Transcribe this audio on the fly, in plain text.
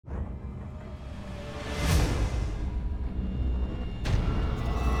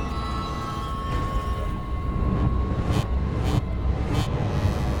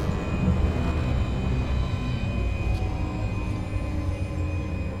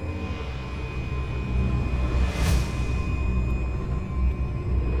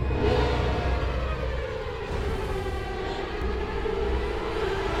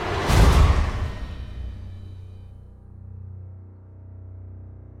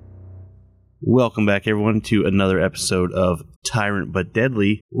Welcome back, everyone, to another episode of Tyrant but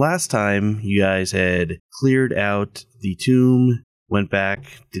Deadly. Last time, you guys had cleared out the tomb, went back,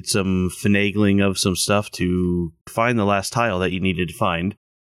 did some finagling of some stuff to find the last tile that you needed to find.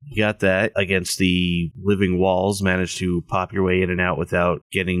 You got that against the living walls, managed to pop your way in and out without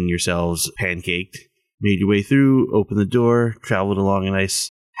getting yourselves pancaked. Made your way through, opened the door, traveled along a nice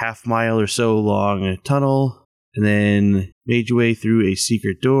half-mile or so long tunnel, and then made your way through a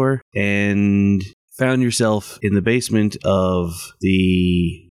secret door and found yourself in the basement of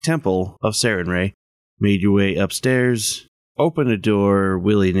the Temple of Sarenrae. Made your way upstairs, opened a door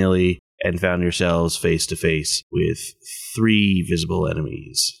willy-nilly, and found yourselves face-to-face with 3 visible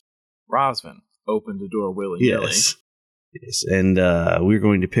enemies. Rosvin opened the door willy-nilly. Yes, and we're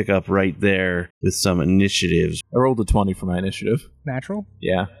going to pick up right there with some initiatives. I rolled a 20 for my initiative. Natural?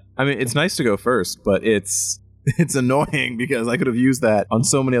 Yeah. I mean, it's nice to go first, but it's annoying because I could have used that on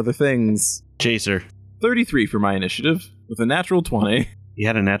so many other things. Chaser. 33 for my initiative with a natural 20. You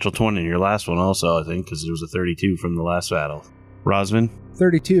had a natural 20 in your last one also, I think, because it was a 32 from the last battle. Rosvin?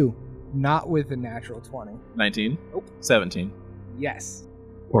 32. Not with a natural 20. 19. Nope. 17. Yes.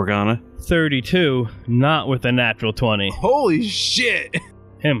 Organa? 32, not with a natural 20. Holy shit!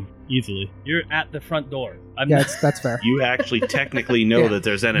 Him, easily. You're at the front door. That's fair. You actually technically know that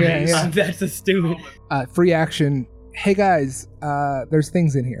there's enemies. Yeah. That's a stupid. Free action. Hey guys, there's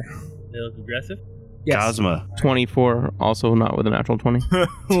things in here. They look aggressive? Yes. Cosma. 24, also not with a natural 20.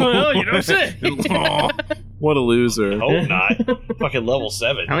 Oh, you don't say. What a loser. Hope not. Fucking level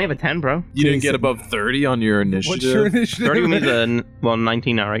 7. I only have a 10, bro. You didn't get above 30 on your initiative? What's your initiative? 30 means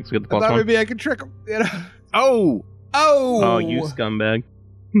 19 now, right? So we get the I plus thought 1. maybe I could trick him. You know? Oh! Oh, you scumbag.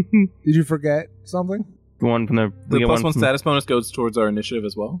 Did you forget something? The one from the... The plus 1 status bonus goes towards our initiative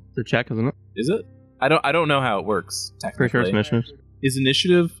as well? The check, isn't it? Is it? I don't know how it works, technically. Pretty sure it's initiatives. Is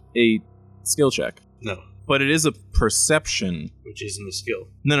initiative a skill check? No. But it is a perception. Which isn't a skill.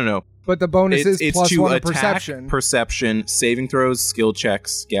 No. But the bonus is it's plus to 1 attack, perception. saving throws, skill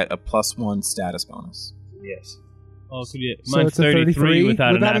checks get a plus 1 status bonus. Yes. Oh, could you, So mine's it's a 33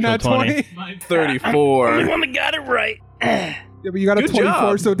 without a natural 20. Mine's 34. Only one that got it right. Yeah, but you got a Good 24,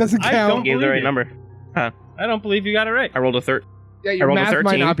 job. so it doesn't I count. don't Gave the believe right you. number. Huh. I don't believe you got it right. I rolled a 30. Yeah, I your rolled a math might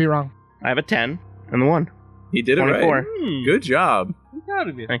 13. not be wrong. I have a 10 and the 1. He did it 24. right. Good job. You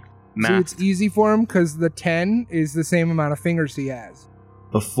gotta be. Thanks. See, Math. it's easy for him because the 10 is the same amount of fingers he has.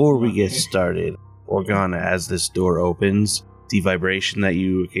 Before we get started, Organa, as this door opens, the vibration that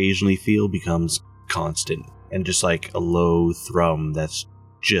you occasionally feel becomes constant. And just like a low thrum that's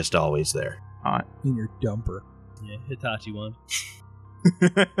just always there. Hot. In your dumper. Yeah, Hitachi won.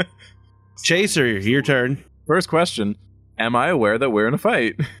 Chaser, your turn. First question. Am I aware that we're in a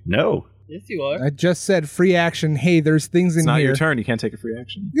fight? No. Yes, you are. I just said free action. Hey, there's things It's in not here. your turn. You can't take a free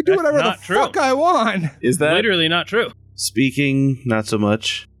action. You can do That's whatever the not true. fuck I want. Is that... Literally not true. Speaking, not so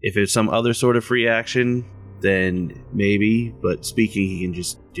much. If it's some other sort of free action, then maybe. But speaking, he can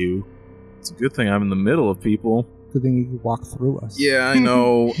just do. It's a good thing I'm in the middle of people. Good thing you can walk through us. Yeah, I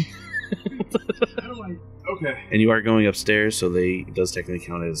know. Okay. And you are going upstairs, so it does technically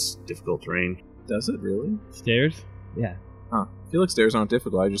count as difficult terrain. Does it really? Stairs? Yeah. Huh. I feel like stairs aren't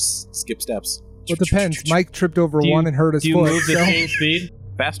difficult. I just skip steps. Well, it depends. Mike tripped over Do you- one and hurt his Do you foot. move the so- same speed?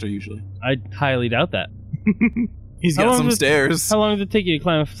 Faster, usually. I highly doubt that. He's How got long some does it- stairs. How long does it take you to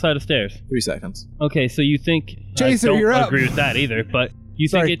climb a flight of stairs? 3 seconds. Okay, so you think Chaser, I don't you're up. agree with that either, but you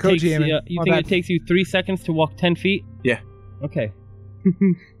Sorry, think it takes co-GMing. you My think bad. it takes you 3 seconds to walk 10 feet? Yeah. Okay.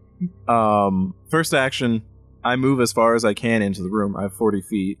 First action, I move as far as I can into the room. I have 40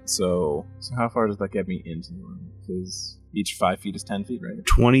 feet, so how far does that get me into the room? Because each 5 feet is 10 feet, right?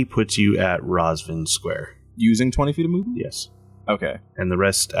 20 puts you at Rosvin Square. Using 20 feet of movement? Yes. Okay. And the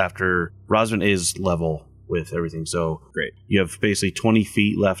rest after... Rosvin is level with everything, so... Great. You have basically 20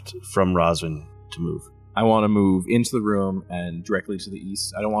 feet left from Rosvin to move. I want to move into the room and directly to the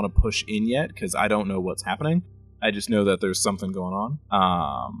east. I don't want to push in yet, because I don't know what's happening. I just know that there's something going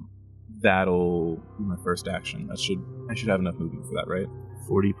on. That'll be my first action. I should have enough movement for that, right?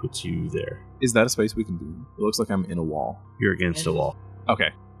 40 puts you there. Is that a space we can do? It looks like I'm in a wall. You're against a wall. Okay,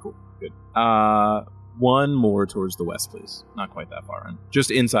 cool, good. One more towards the west, please. Not quite that far in.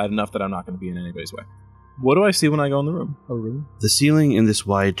 Just inside enough that I'm not going to be in anybody's way. What do I see when I go in the room? Oh, really? The ceiling in this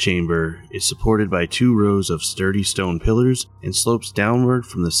wide chamber is supported by 2 rows of sturdy stone pillars and slopes downward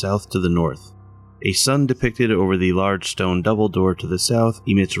from the south to the north. A sun depicted over the large stone double door to the south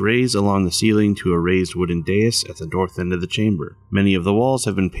emits rays along the ceiling to a raised wooden dais at the north end of the chamber. Many of the walls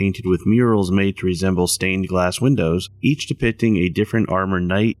have been painted with murals made to resemble stained glass windows, each depicting a different armored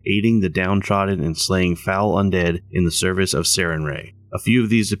knight aiding the downtrodden and slaying foul undead in the service of Sarenrae. A few of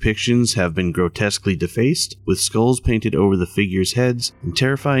these depictions have been grotesquely defaced, with skulls painted over the figures' heads and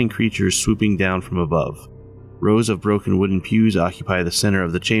terrifying creatures swooping down from above. Rows of broken wooden pews occupy the center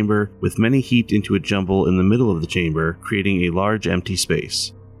of the chamber, with many heaped into a jumble in the middle of the chamber, creating a large empty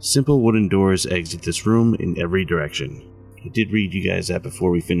space. Simple wooden doors exit this room in every direction. I did read you guys that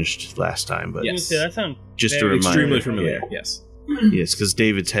before we finished last time, but Yes. That sounds just a very reminder. Extremely familiar. Yeah. Yes. Yes, because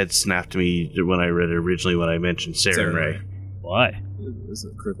David's head snapped me when I read it originally when I mentioned Saren Ray. Why? This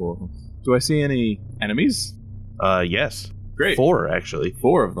is critical. Do I see any enemies? Yes. Great. 4, actually.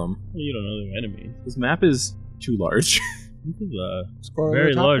 4 of them. You don't know their enemies. This map is too large. This is a Score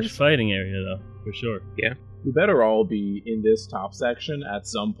very the top, large please. fighting area, though, for sure. We better all be in this top section at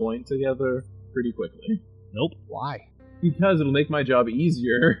some point together pretty quickly. Nope. Why? Because it'll make my job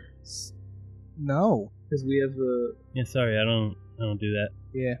easier. No. Because we have the... Yeah, sorry, I don't do that.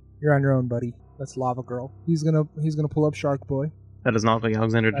 Yeah, you're on your own, buddy. That's Lava Girl. He's gonna pull up Shark Boy. That does not look like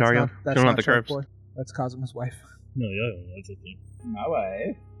Alexander That's Dario. not, that's Don't not have the Shark curves. Boy. That's Cosmo's wife. No, yeah, that's a thing. My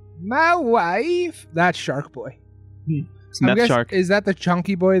way. My wife. That's Shark Boy. It's Meth Shark. Is that the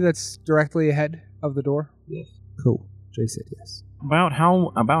chunky boy that's directly ahead of the door? Yes. Cool. Jay said yes. About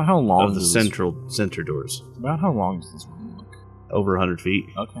how long Of the does center doors. About how long does this room look? Over 100 feet.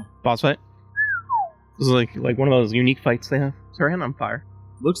 Okay. Boss fight. This is like one of those unique fights they have. Sorry, I'm on fire.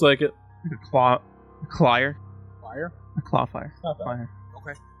 Looks like it. Like a clawyer. Fire? A claw fire. Not bad. Fire.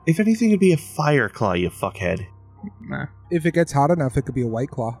 If anything, it'd be a fire claw, you fuckhead. Nah. If it gets hot enough, it could be a white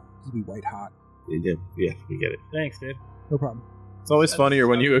claw. It'd be white hot. Yeah, we get it. Thanks, dude. No problem. It's always funnier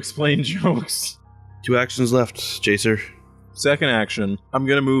when you explain jokes. 2 actions left, Jacer. Second action, I'm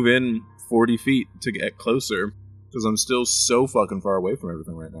gonna move in 40 feet to get closer, because I'm still so fucking far away from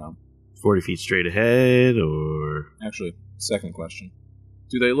everything right now. 40 feet straight ahead, or... Actually, second question.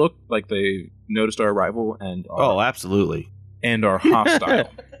 Do they look like they noticed our arrival and Oh, absolutely. are hostile?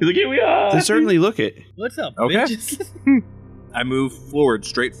 Look at we are. They certainly look it. What's up, Okay. bitches? I move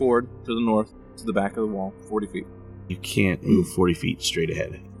straight forward to the north, to the back of the wall, 40 feet. You can't move 40 feet straight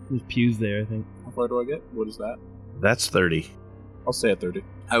ahead. There's pews there, I think. How far do I get? What is that? That's 30. I'll stay at 30.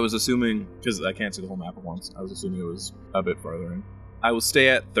 I was assuming, because I can't see the whole map at once, I was assuming it was a bit farther in. I will stay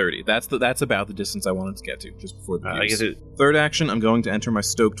at 30. That's about the distance I wanted to get to, just before the I views. guess it... Third action, I'm going to enter my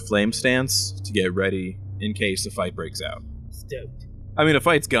Stoked Flame stance to get ready in case a fight breaks out. Stoked. I mean, a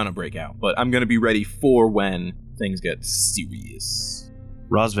fight's gonna break out, but I'm gonna be ready for when things get serious.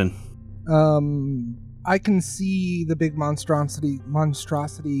 Rosvin. I can see the big monstrosity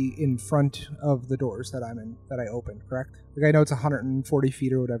in front of the doors that I'm in, that I opened, correct? Like, I know it's 140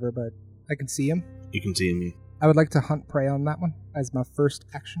 feet or whatever, but I can see him. You can see me. I would like to hunt prey on that one as my first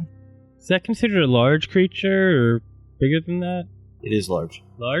action. Is that considered a large creature, or bigger than that? It is large.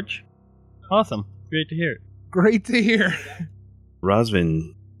 Large? Awesome. Great to hear it. Great to hear.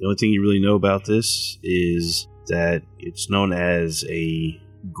 Rosvin, the only thing you really know about this is that it's known as a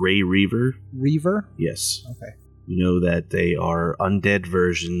Gray Reaver. Reaver? Yes. Okay. You know that they are undead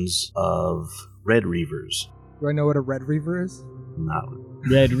versions of Red Reavers. Do I know what a red reaver is? Not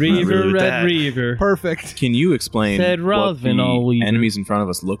Red Reaver, really with Red that. Reaver. Perfect. Can you explain Said what Rosvin, all the weaver. enemies in front of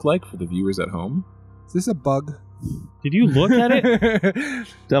us look like for the viewers at home? Is this a bug? Did you look at it? Does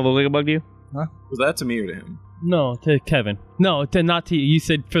that look like a bug to you? Was that to me or to him? No, to Kevin. No, not to you. You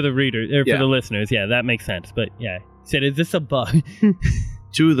said for the reader, or Yeah. for the listeners. Yeah, that makes sense. But yeah, he said, is this a bug?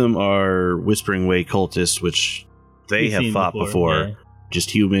 2 of them are Whispering Way cultists, which they We've have seen fought before. yeah. Just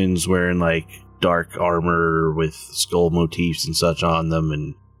humans wearing like dark armor with skull motifs and such on them,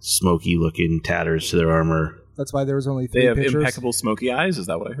 and smoky looking tatters to their armor. That's why there was only They 3 have pictures. impeccable smoky eyes, is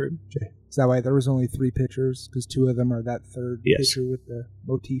that what I heard? Is that why there was only 3 pictures? Because 2 of them are that third Yes. picture with the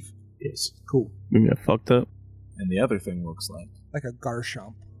motif. Yes. Cool. Maybe I fucked up. And the other thing looks like... Like a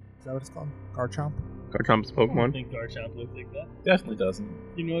Garchomp. Is that what it's called? Garchomp? Garchomp's I don't Pokemon. think Garchomp looks like that. Definitely doesn't.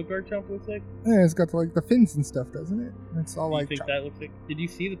 Do you know what Garchomp looks like? Yeah, it's got like the fins and stuff, doesn't it? It's all Do you like think chomp. that looks like? Did you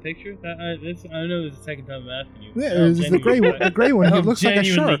see the picture? I know this is the second time I'm asking you. Yeah, I'm this is the gray one. genuinely- The gray one. He I'm looks like a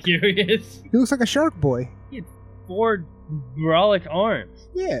genuinely shark. Curious. He looks like a shark boy. 4 brolic arms.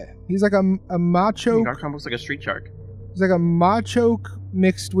 Yeah, he's like a macho. Garchomp looks like a street shark. He's like a machoke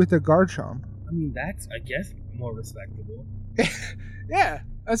mixed with a Garchomp. I mean, that's, I guess, more respectable. Yeah,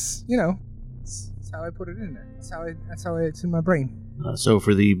 that's that's how I put it in there. That's how it's in my brain. So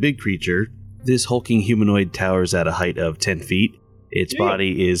for the big creature, this hulking humanoid towers at a height of 10 feet. Its Yeah.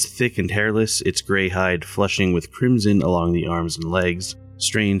 body is thick and hairless, its gray hide flushing with crimson along the arms and legs.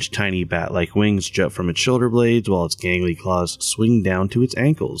 Strange, tiny bat-like wings jut from its shoulder blades, while its gangly claws swing down to its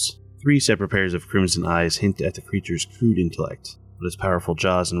ankles. 3 separate pairs of crimson eyes hint at the creature's crude intellect, but its powerful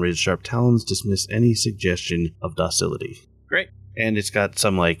jaws and razor-sharp talons dismiss any suggestion of docility. Great. And it's got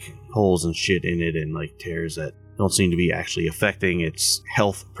some, like, holes and shit in it and, like, tears that don't seem to be actually affecting its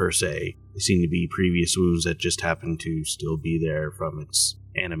health per se. They seem to be previous wounds that just happen to still be there from its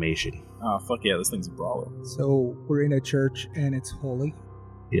animation. Oh, fuck yeah, this thing's a brawler. So we're in a church and it's holy.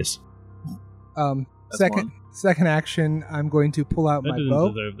 Yes. Second action, I'm going to pull out That my doesn't bow.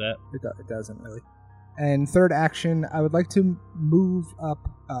 deserve that. It doesn't really. And third action, I would like to move up.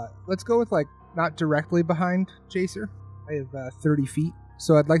 Let's go with, like, not directly behind Chaser. I have 30 feet.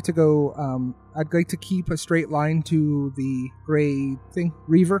 So I'd like to go, I'd like to keep a straight line to the gray thing.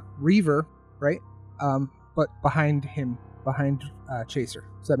 Reaver, right? But behind him, behind Chaser.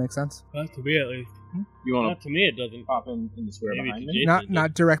 Does that make sense? Not to me, at least. You want Not to me, it doesn't. to pop in the square Maybe behind to me? Jason.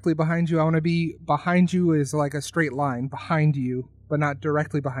 Not directly behind you. I want to be behind you is like a straight line behind you, but not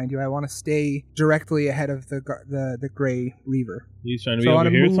directly behind you. I want to stay directly ahead of the gray Reaver. He's trying to So be I over wanna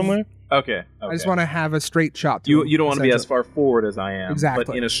here move- somewhere? Okay. I just want to have a straight shot to him, You don't want to be as essentially, far forward as I am, Exactly.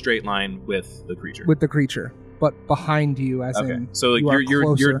 but in a straight line with the creature. with the creature, but behind you, as okay. in So like, you are you're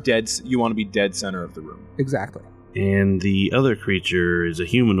closer. dead. You want to be dead center of the room. Exactly. And the other creature is a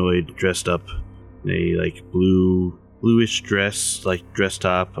humanoid dressed up in a, like, bluish dress, like dress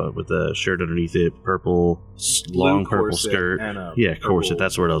top with a shirt underneath it, purple, long purple corset skirt. and a Yeah, purple- corset,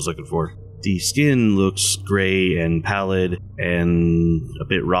 that's the word I was looking for. The skin looks gray and pallid and a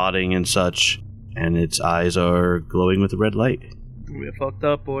bit rotting and such, and its eyes are glowing with a red light. We get fucked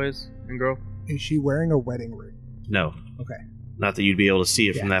up, boys and girl. Is she wearing a wedding ring? No. Okay. Not that you'd be able to see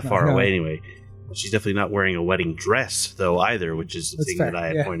it from Yeah, that far no. away anyway. She's definitely not wearing a wedding dress, though, either, which is the That's thing fair. that I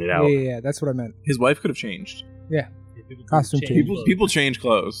had Yeah. pointed out. Yeah, that's what I meant. His wife could have changed. Costume change. People change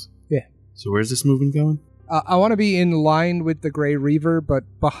clothes. So where's this movement going? I want to be in line with the gray Reaver, but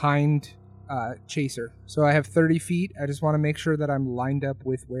behind Chaser. So I have 30 feet. I just want to make sure that I'm lined up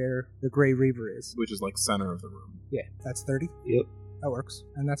with where the gray Reaver is. Which is like center of the room. Yeah, that's 30. Yep. That works.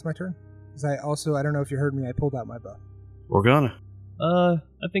 And that's my turn. 'Cause I don't know if you heard me, I pulled out my bow. Organa.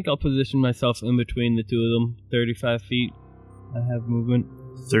 I think I'll position myself in between the two of them. 35 feet. I have movement.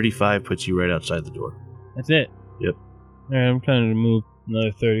 35 puts you right outside the door. That's it. Yep. Alright, I'm trying to move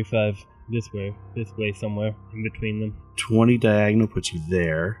another 35 this way somewhere in between them. 20 diagonal puts you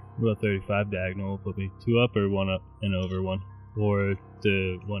there. What about 35 diagonal will put me 2 up or 1 up and over 1? Or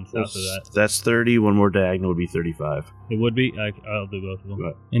the one south of that? That's 30. One more diagonal would be 35. It would be. I'll do both of them.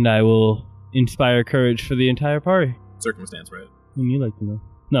 Right. And I will inspire courage for the entire party. Circumstance, right? Wouldn't you like to know?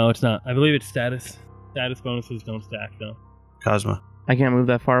 No, it's not. I believe it's status. Status bonuses don't stack, though. Cosma. I can't move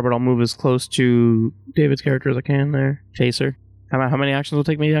that far, but I'll move as close to David's character as I can there. Chaser. How many actions will it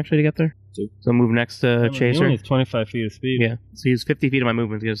take me actually to get there? 2. So I'll move next to He Chaser. only has 25 feet of speed. Yeah. So use 50 feet of my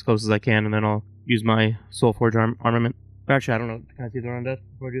movement to get as close as I can, and then I'll use my Soul Forge armament. Actually, I don't know. Can I see the undead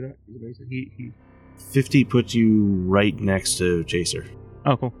before I do that? He. 50 puts you right next to Chaser.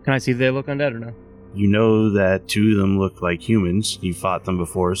 Oh, cool. Can I see if they look undead or no? You know that 2 of them look like humans. You fought them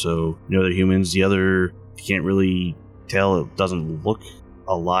before, so you know they're humans. The other, you can't really tell. It doesn't look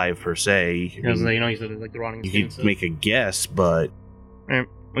alive per se. I mean, You said like the rotting you skin. could So. make a guess, but Alright,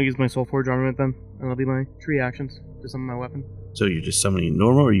 I'll use my Soul Forge armament then, and that'll be my 3 actions to summon my weapon. so you're just summoning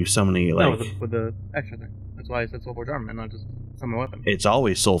normal, or are you summoning it No, like with the extra thing. That's why I said Soul Forge armament, not just summon my weapon. it's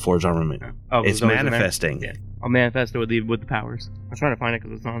always Soul Forge armament. Yeah. Oh, It's always in there? manifesting. Yeah. I'll manifest it with the powers. I'm trying to find it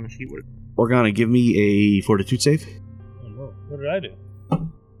because it's not on the sheet. Organa, give me a Fortitude save. Oh, no. What did I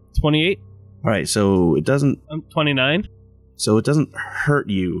do? 28? All right, so it doesn't 29? hurt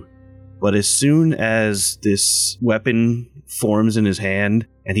you, but as soon as this weapon forms in his hand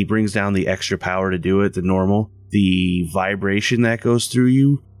and he brings down the extra power to do it, the normal, the vibration that goes through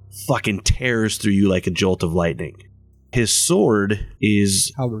you fucking tears through you like a jolt of lightning. His sword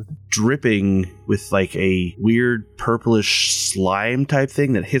is Halberd. dripping with like a weird purplish slime type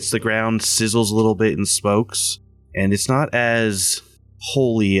thing that hits the ground, sizzles a little bit and smokes, and it's not as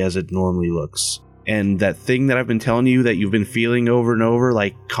holy as it normally looks. And that thing that I've been telling you that you've been feeling over and over,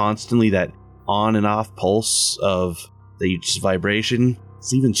 like constantly, that on and off pulse of the just vibration,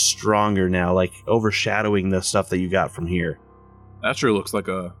 it's even stronger now, like overshadowing the stuff that you got from here. That sure looks like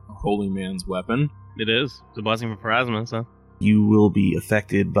a holy man's weapon. It is. It's a blessing from Pharasma, so. You will be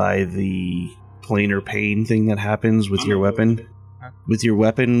affected by the planar pain thing that happens with your weapon. With your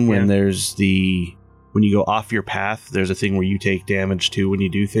weapon, when when you go off your path, there's a thing where you take damage too when you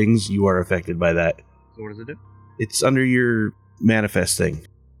do things. You are affected by that. So what does it do? It's under your manifest thing.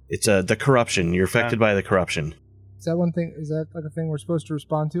 It's the corruption. You're affected by the corruption. Is that one thing? Is that like a thing we're supposed to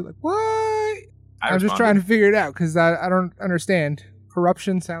respond to? Like, what? I'm just responded. trying to figure it out because I don't understand.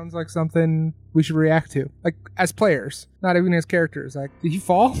 Corruption sounds like something we should react to. Like, as players, not even as characters. Like, did he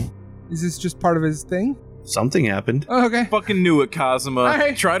fall? Is this just part of his thing? Something happened. Oh, okay. Fucking knew it, Kazuma.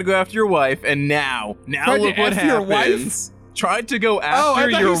 Alright. Tried to go after your wife, and now Tried to look what F your wife? happens. Tried to go I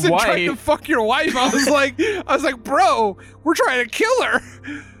after thought your you said tried to wife. fuck your wife. I was like, bro, we're trying to kill her.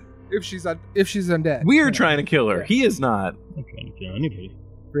 If she's undead. We are Yeah. trying to kill her. Yeah. He is not. I'm not trying to kill anybody.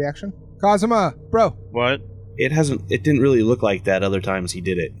 Reaction? Kazuma, bro. What? It didn't really look like that other times he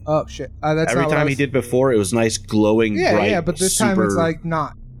did it. Oh shit. That's Every not what I time he was- did before, it was nice, glowing, Yeah, bright, yeah, but this time it's super- like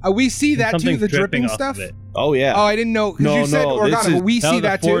not. We see that too, Something's the dripping dripping off stuff. of it. Oh, yeah. Oh, I didn't know because No, you said no, this Organa, is- but we That see was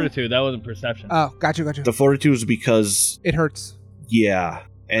that a too. fortitude. That wasn't perception. Oh, gotcha. The fortitude was because, It hurts. yeah,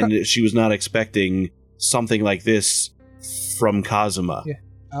 and she was not expecting something like this from Kazuma. Yeah.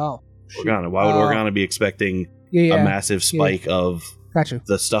 Oh. shoot. Organa. Why would Oh. Organa be expecting Yeah. a massive spike of Gotcha.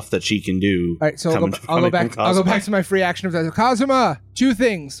 the stuff that she can do? All right, so I'll coming go from back. I'll go Kazuma? back to my free action of that. Kazuma, two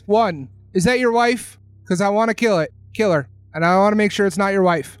things. One, is that your wife? Because I want to kill her, and I want to make sure it's not your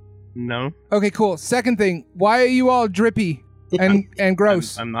wife. No. Okay, cool. Second thing, why are you all drippy and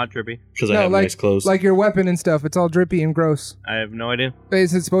gross? I'm not trippy. Because I No, have like- nice clothes. Like your weapon and stuff. It's all drippy and gross. I have no idea.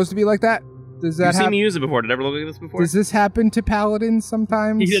 Is it supposed to be like that? Does that You've seen happen? me use it before. Did it ever look like this before? Does this happen to paladins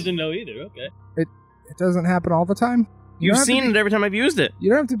sometimes? He doesn't know either. Okay. It doesn't happen all the time. You've don't have to seen be- it every time I've used it. You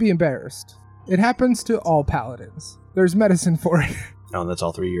don't have to be embarrassed. It happens to all paladins. There's medicine for it. Oh, and that's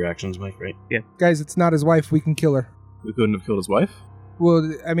all three of your actions, Mike, right? Guys, it's not his wife. We can kill her. We couldn't have killed his wife.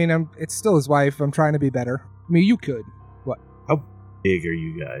 Well, I mean, it's still his wife. I'm trying to be better. I mean, you could. How big are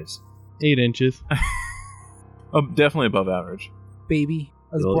you guys? 8 inches. Oh, definitely above average. Baby.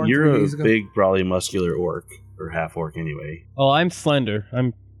 I was Well, born you're 3 a days ago. big, probably muscular orc, or half orc anyway. Oh, I'm slender.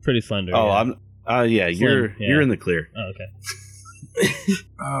 I'm pretty slender. Oh, yeah. yeah, you're Slim, yeah. you're in the clear. Oh, okay.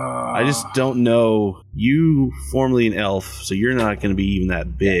 I just don't know. You formerly an elf, so you're not going to be even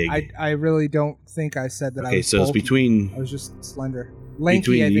that big. I really don't think I said that I Okay, was so it's bulky. between. I was just slender. Lanky,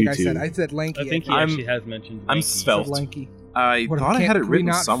 Between I think you I said. two. I said lanky. I think he I'm- actually has mentioned. I'm lanky. svelte. said lanky. I What, thought I had it can we written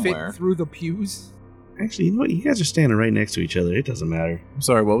not somewhere. fit through the pews? Actually, you know what? You guys are standing right next to each other. It doesn't matter. I'm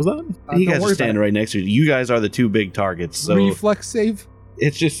sorry, what was that? You Don't guys worry are standing about right next to each other. You guys are the two big targets, it. so Reflex save.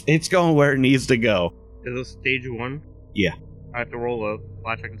 it's going where it needs to go. Is this stage 1? Yeah. I have to roll a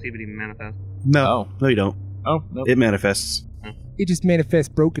flash check to see if it even manifests. No, no, you don't. Oh, no. It manifests. It just manifests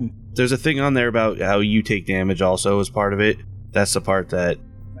broken. There's a thing on there about how you take damage also as part of it. That's the part that,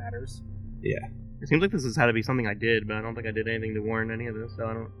 Matters. yeah. It seems like this has had to be something I did, but I don't think I did anything to warrant any of this, so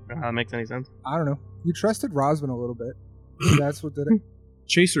I don't know how it makes any sense. I don't know. You trusted Rosman a little bit. That's what did it.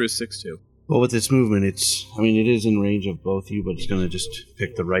 Chaser is 6'2". Well, with this movement, it is in range of both you, but it's going to just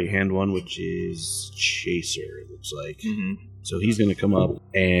pick the right-hand one, which is Chaser, it looks like. Mm-hmm. So he's going to come up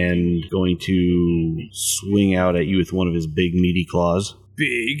and going to swing out at you with one of his big, meaty claws.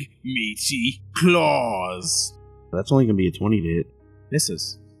 Big, meaty claws. That's only going to be a 20 to hit.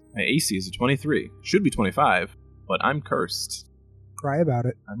 Misses. My AC is a 23. Should be 25, but I'm cursed. Cry about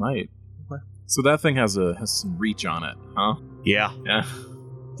it. I might. Okay. So that thing has some reach on it, huh? Yeah. Yeah.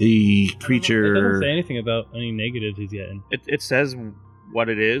 The It doesn't creature... say anything about any negatives he's getting. It says what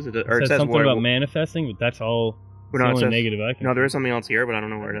it is, or It says something what about manifesting, but that's all. But That's no, the it only says- negative I can. No, there is something else here, but I don't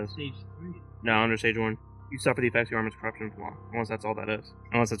know where it is. Stage 3. No, under stage 1. You suffer the effects of your armor's corruption flaw. Unless that's all that is.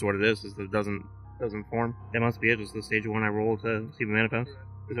 Unless that's what it is that it doesn't form. That must be it, just the stage 1 I roll to see if it manifests.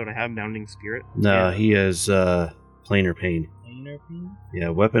 Is what I have, Bounding Spirit. No, Yeah. he has planar pain. Planar pain? Yeah,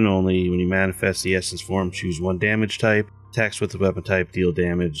 weapon only. When you manifest the essence form, choose one damage type. Attacks with the weapon type deal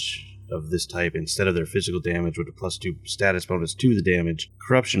damage of this type instead of their physical damage with a +2 status bonus to the damage.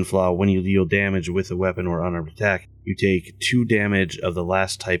 Corruption flaw. When you deal damage with a weapon or unarmed attack, you take 2 damage of the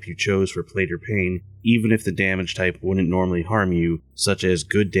last type you chose for planar pain, even if the damage type wouldn't normally harm you, such as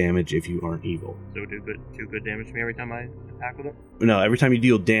good damage if you aren't evil. So do two good damage to me every time I attack with it? No, every time you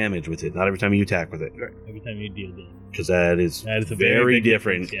deal damage with it, not every time you attack with it, Every time you deal damage. because that is That is a very big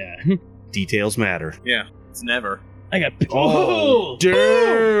different. difference, Yeah. Details matter. Yeah. It's never. I got. Oh,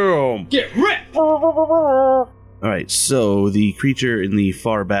 damn! Get wrecked! Alright, so the creature in the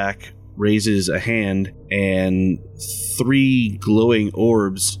far back raises a hand, and 3 glowing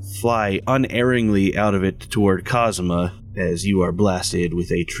orbs fly unerringly out of it toward Kazuma as you are blasted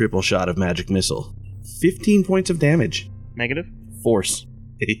with a triple shot of magic missile. 15 points of damage. Negative? Force.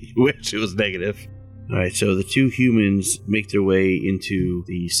 Which it was negative. Alright, so the 2 humans make their way into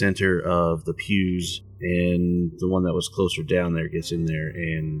the center of the pews, and the one that was closer down there gets in there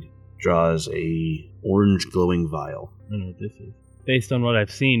and draws a orange glowing vial. I don't know what this is. Based on what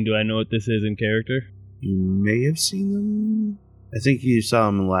I've seen, do I know what this is in character? You may have seen them. I think you saw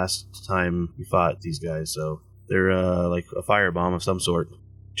them last time you fought these guys, so they're like a firebomb of some sort.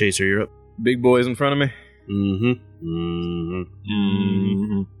 Chaser, you're up. Big boys in front of me. Mm-hmm. Mm-hmm.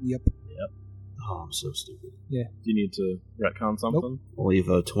 Mm-hmm. Yep. Oh, I'm so stupid. Do you need to retcon something? Nope. Only if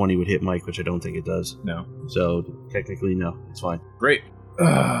a 20 would hit Mike, which I don't think it does. No. So technically, no. It's fine. Great.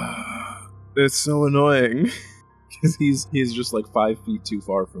 It's so annoying. Because he's just like 5 feet too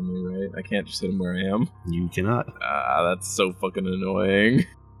far from me, right? I can't just hit him where I am. You cannot. That's so fucking annoying.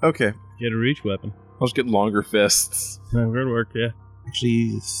 Okay. Get a reach weapon. I'll just get longer fists. That would work, yeah.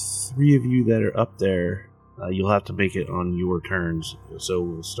 Actually, 3 of you that are up there, you'll have to make it on your turns. So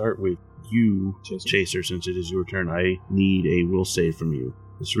we'll start with you, Chaser, since it is your turn. I need a will save from you.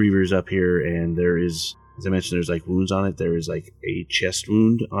 This Reaver's up here, and there is, as I mentioned, there's like wounds on it. There is like a chest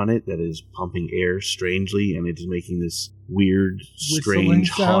wound on it that is pumping air strangely, and it is making this weird, strange,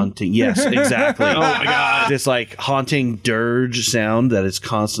 haunting. Yes, exactly. Oh my god. This like haunting dirge sound that is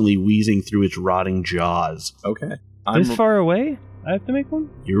constantly wheezing through its rotting jaws. Okay. This far away? I have to make one?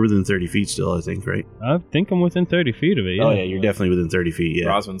 You're within 30 feet still, I think, right? I think I'm within 30 feet of it, yeah. Oh yeah, you're definitely within 30 feet, yeah.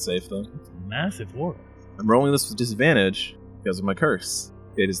 Rosvin's safe, though. Massive war. I'm rolling this with disadvantage because of my curse.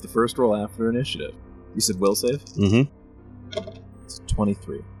 It is the first roll after initiative. You said will save? Mm-hmm. It's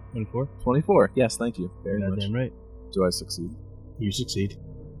 23. 24? 24. Yes, thank you very much. Goddamn right. Do I succeed? You succeed.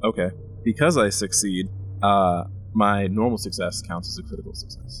 Okay. Because I succeed, my normal success counts as a critical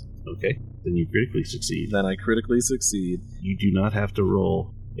success. Okay, then you critically succeed. Then I critically succeed. You do not have to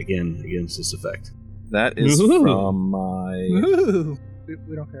roll again against this effect. That is Ooh. from my... Woohoo!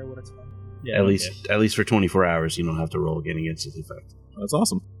 We don't care what it's from. Yeah, At least for 24 hours, you don't have to roll again against this effect. That's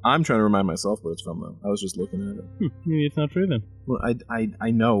awesome. I'm trying to remind myself what it's from, though. I was just looking at it. Maybe it's not true then. Well,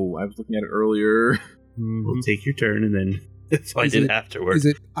 I know. I was looking at it earlier. We'll take your turn and then find it afterwards.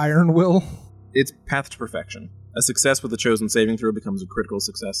 Is it Iron Will? It's Path to Perfection. A success with a chosen saving throw becomes a critical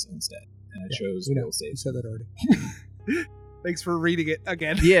success instead. And I chose we know. will save. You said that already. Thanks for reading it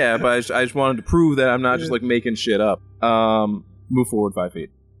again. Yeah, but I just wanted to prove that I'm not just like making shit up. Move forward 5 feet.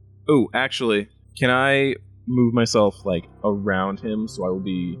 Oh, actually, can I move myself like around him so I will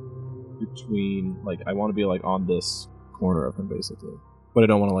be between, like, I want to be like on this corner of him basically, but I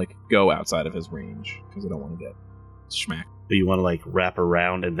don't want to like go outside of his range because I don't want to get smacked. Do you want to like wrap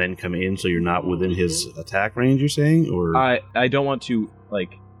around and then come in so you're not within his attack range, you're saying? Or I don't want to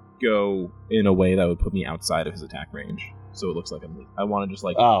like go in a way that would put me outside of his attack range, so it looks like I'm. I want to just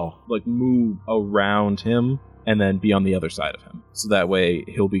like like move around him and then be on the other side of him, so that way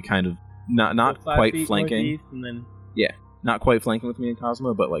he'll be kind of not quite flanking. And then... Yeah, not quite flanking with me and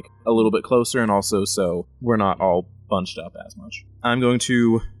Cosmo, but like a little bit closer, and also so we're not all bunched up as much. I'm going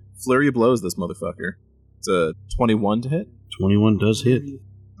to flurry of blows this motherfucker. It's a 21 to hit. 21 does hit.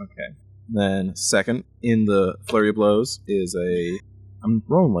 Okay. Then second in the flurry of blows is I'm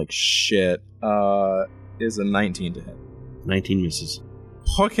rolling like shit. Is a 19 to hit. 19 misses.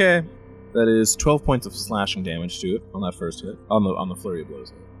 Okay. That is 12 points of slashing damage to it on that first hit. On the flurry of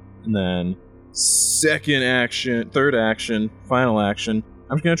blows. And then third action, final action.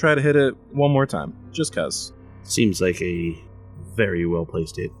 I'm just gonna try to hit it one more time. Just cause. Seems like a very well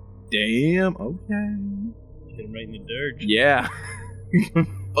placed hit. Damn, okay. Hit him right in the dirge. Yeah.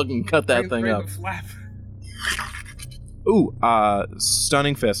 Fucking cut that thing up. Flap. Ooh,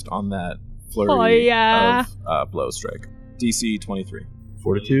 stunning fist on that flurry of blow strike. DC 23.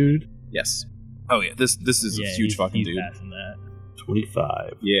 Fortitude? Yes. Oh yeah, this is a huge fucking he's dude. Passing that.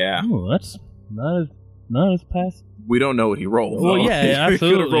 25. Yeah. Oh, that's not as pass. We don't know what he rolled. Well, though. yeah, He absolutely.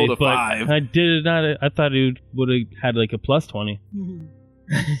 could have rolled a but 5. I did not. I thought he would have had like a plus 20.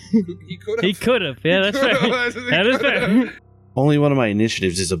 He could have. He could have. Yeah, that's right. That is fair. Only one of my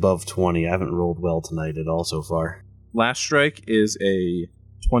initiatives is above 20. I haven't rolled well tonight at all so far. Last strike is a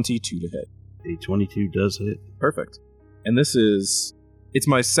 22 to hit. A 22 does hit. Perfect. And it's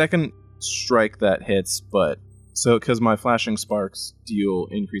my second strike that hits, but so because my flashing sparks deal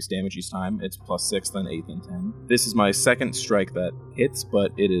increased damage each time, it's +6, then 8, then 10. This is my second strike that hits,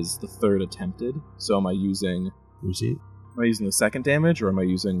 but it is the third attempted. So am I using the second damage, or am I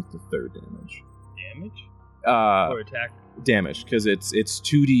using the third damage? Damage? Or attack? Damage, because it's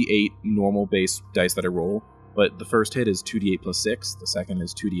 2d8 normal base dice that I roll, but the first hit is 2d8 +6, the second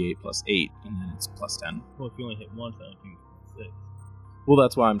is 2d8 +8, and then it's +10. Well, if you only hit once, I don't think it's 6. Well,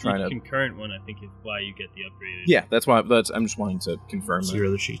 that's why I'm trying the to... concurrent one, I think, is why you get the upgraded. Yeah, that's why I'm just wanting to confirm What's that. your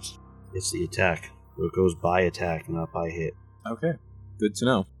other sheets? It's the attack. So it goes by attack, not by hit. Okay, good to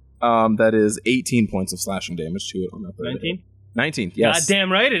know. That is 18 points of slashing damage to it on that third 19? hit. 19, yes.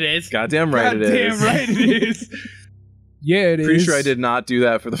 Goddamn right it is. Goddamn right it is. Goddamn right it is. Yeah, it is. Pretty sure I did not do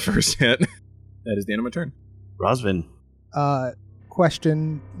that for the first hit. That is the end of my turn. Rosvin.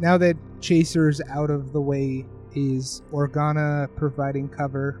 Question. Now that Chaser's out of the way, is Organa providing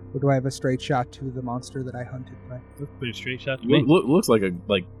cover, or do I have a straight shot to the monster that I hunted by? That's a pretty straight shot to me. Looks like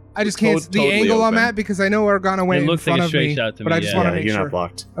I just can't the Totally angle I'm open. at because I know Organa went It in looks front like a of straight me, shot to but me, I just yeah. want to Yeah, make you're sure. not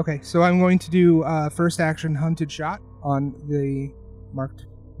blocked. Okay, so I'm going to do first action hunted shot on the marked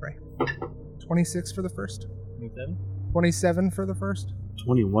prey. 26 for the first. 27? 27 for the first.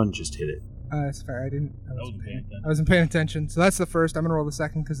 21 just hit it. It's fair. I wasn't paying attention. wasn't paying attention. So that's the first. I'm gonna roll the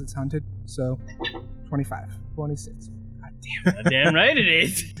second because it's hunted. So 25, 26. Damn right it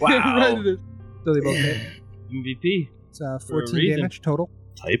is. Wow. Right it is. So they both hit. MVP. It's For a 14 reason. damage total.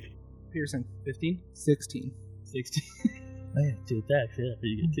 Type. Piercing 15? 16. 16. I have 2 attacks, yeah.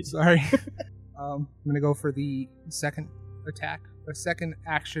 You get 2. Sorry. I'm gonna go for the second attack. A second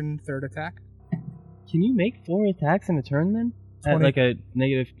action, third attack. Can you make 4 attacks in a turn then? At 20. like a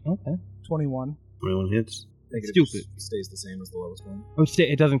negative. Okay. 21. 21 hits. Negative Stupid. just stays the same as the lowest one. Oh,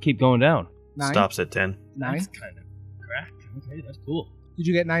 it doesn't keep going down. 9. Stops at 10. 9. That's kind of cracked. Okay, that's cool. Did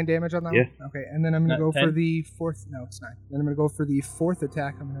you get 9 damage on that Yeah. one? Okay, and then I'm gonna Not go 10? for the fourth. No, it's 9. Then I'm gonna go for the fourth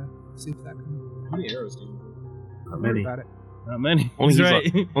attack. I'm gonna see if that can. How many arrows do you have? Not Don't worry many. about it. Not many. Only He's he's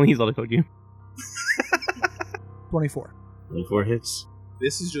right. Only he's allowed to code you. 24. 24 hits.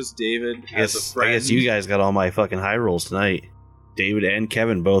 This is just David I as a guess, friend. you guys got all my fucking high rolls tonight. David and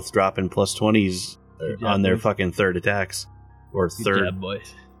Kevin both dropping plus 20s Good job, on their boys. fucking third attacks. Or Good third. job,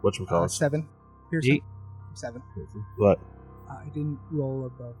 boys. Whatchamacallit? 7. Piercing. 8. 7. What? I didn't roll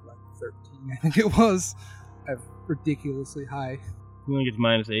above like 13. I think it was. I have ridiculously high. You only gets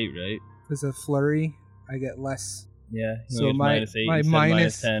 -8, right? Because of flurry, I get less. Yeah. You So only get -8 my instead of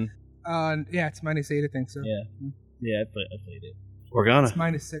minus- -10. Yeah, it's -8. I think so. Yeah. Yeah, I played it. Organa. It's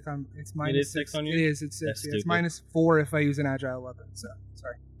 -6 on. It's minus is 6 on you? It is. It's 6. That's Yeah, it's stupid. -4 if I use an agile weapon. So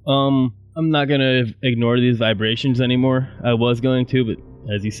sorry. I'm not gonna ignore these vibrations anymore. I was going to, but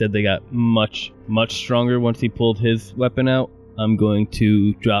as he said, they got much stronger once he pulled his weapon out. I'm going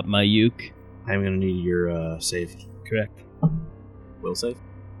to drop my uke. I'm going to need your save. Correct. Will save?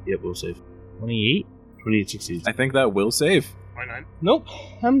 Yep, we'll save. 28. 28 succeeds. I think that will save. Why not? Nope.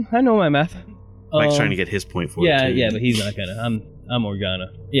 I know my math. Mike's trying to get his point for it, Yeah, too. yeah, but he's not gonna. I'm Organa.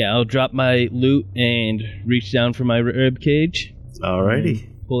 Yeah, I'll drop my loot and reach down for my rib cage. Alrighty.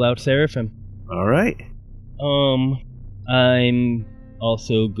 and Pull out Seraphim. Alright. I'm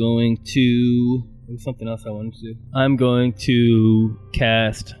also going to. There's something else I wanted to do. I'm going to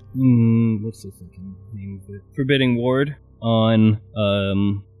cast. What's the fucking name of it? Forbidding Ward on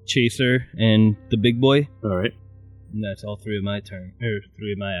Chaser and the big boy. Alright. And that's all 3 of my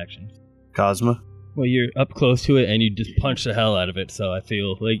 3 of my actions. Cosma. Well, you're up close to it and you just punch the hell out of it, so I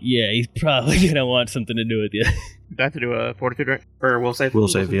feel like, yeah, he's probably gonna want something to do with you. Do I have to do a fortitude, right? Or will save? We'll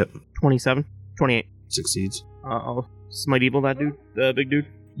save, yep. 27. 28. Succeeds. I'll smite evil that dude, the big dude.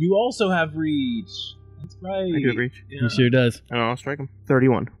 You also have reach. That's right. I do have reach. Yeah. He sure does. And I'll strike him.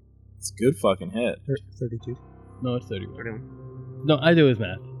 31. It's a good fucking hit. 32. No, it's 31. 31. No, I do his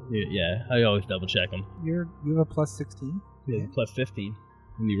math. Yeah, I always double check him. You have a plus 16. Yeah, plus 15.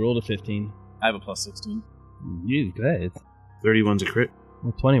 And you rolled a 15. I have a plus 16. You good. 31's a crit.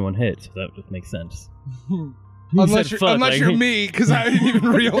 Well, 21 hits, so that just makes sense. Unless said you're, fuck, unless like- you're me, because I didn't even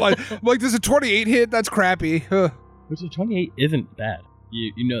realize. I'm like, there's a 28 hit. That's crappy. Huh. Which is 28 isn't bad.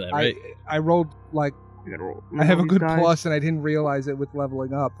 You know that, right? I rolled like You gotta roll. I have a These good dice. plus, and I didn't realize it with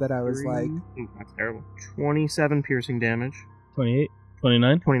leveling up that I was like, Ooh, that's terrible. 27 piercing damage. 28?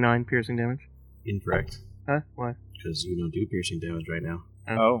 29? 29 piercing damage. Incorrect. Huh? Why? Because you don't do piercing damage right now.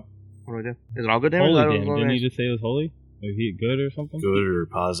 Oh. What do I do? Is it all good damage? Holy I don't damage. know. Didn't you just say it was holy? Or he good or something? Good or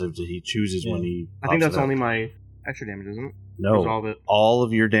positive that he chooses when he I think pops that's it up. only my extra damage, isn't it? Or is No. all of it? All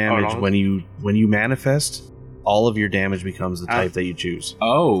of your damage all of when you manifest, all of your damage becomes the type that you choose.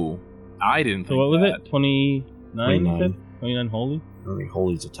 Oh. I didn't think So what was that. it? 29? 29. You said? 29 holy? I don't think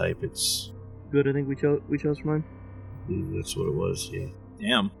holy's a type. It's Good, I think we chose for mine. that's what it was. Yeah.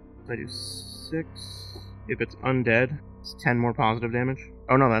 Damn. So I do 6. If it's undead, it's 10 more positive damage.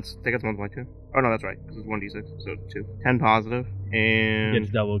 Oh no, I think that's multiplied 2. Oh no, that's right, because it's 1d6, so 2. 10 positive, and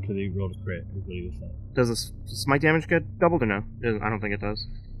Gets doubled because he rolled a crit. Is what he was saying. does smite damage get doubled or no? I don't think it does.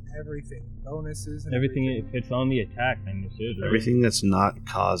 everything, bonuses, and Everything, if it's on the attack, then it should, right? Everything that's not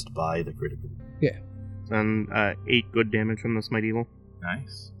caused by the critical. Then 8 good damage from the smite evil.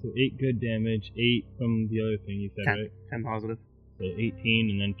 Nice. So 8 good damage, 8 from the other thing you said, 10. right? 10 positive. So 18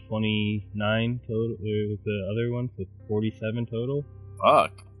 and then 29 total with the other one, so 47 total.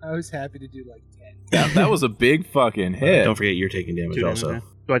 Fuck. I was happy to do like 10. That was a big fucking hit. Don't forget you're taking damage 2 also. damage, yeah.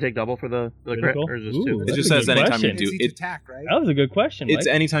 Do I take double for the crit, Critical? or is it just Ooh, 2? It that's just a says good anytime you question. do It's each it. attack, right? That was a good question, It's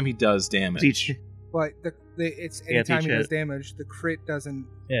Mike. anytime he does damage. It's each. But it's Yeah, it's anytime each he does hit. damage, the crit doesn't.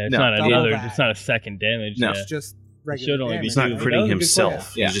 Yeah, it's No, not double another. that. It's not a second damage. No. Yeah. It's just should regular only be damage. He's not That was a critting good himself.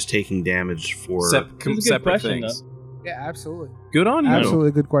 question. Yeah. He's just taking damage for. Sep- It's a good separate question, things. Yeah, absolutely. Good on you.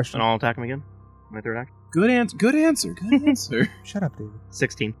 Absolutely good question. And I'll attack him again. My third action. Good answer. Good answer. Good answer. Shut up, David.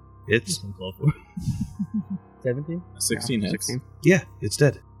 16. It's 17? 16 hits. 16. yeah, it's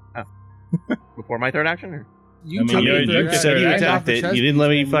dead. Before my third action? Or? You I mean, took you it. already said you Right attacked off the it. chest You didn't let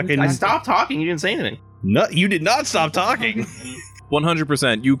me piece, man. You fucking- I attacked stopped talking. You didn't say anything. No, you did not stop talking.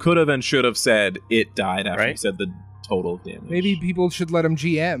 100%. You could have and should have said it died after you Right. said the total damage. Maybe people should let him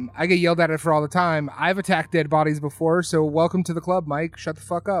GM. I get yelled at it for all the time. I've attacked dead bodies before, so welcome to the club, Mike. Shut the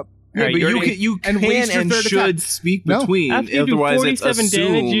fuck up. Yeah, Alright, but you you already- can, you and can waste your and third should attack. speak No. between. After you do Otherwise, it's 47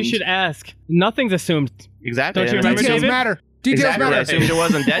 damage, you assumed. should ask. Nothing's assumed. Exactly. Don't you And I remember, assumed- Details David? matter. Details Exactly. I matter. assumed it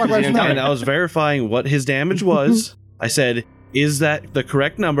wasn't dead What because you didn't was tell me And I was verifying what his damage was. I said, "Is that the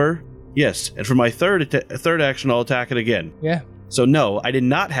correct number?" Yes. And for my third action, I'll attack it again. Yeah. So no, I did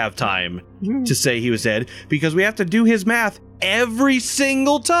not have time to say he was dead because we have to do his math every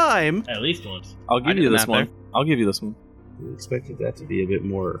single time. At least once. I'll I give did you the this math one. I'll give you this one. I expected that to be a bit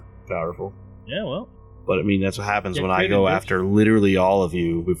more powerful. Yeah, well. But I mean, that's what happens Get when I credit, go bitch. after literally all of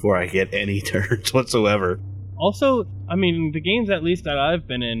you before I get any turns whatsoever. Also, I mean, the games at least that I've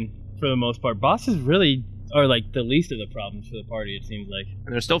been in, for the most part, bosses really are like the least of the problems for the party, it seems like.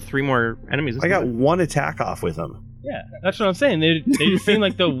 And there's still 3 more enemies. I got one attack off with him. Yeah, that's what I'm saying. They just seem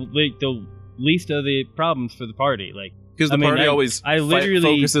like the least of the problems for the party. Like, Because the I mean, party always I literally-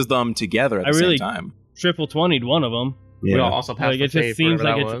 focuses them together at I the really- same time. triple 20'd one of them. We Yeah. all also passed Like, the it just save, seems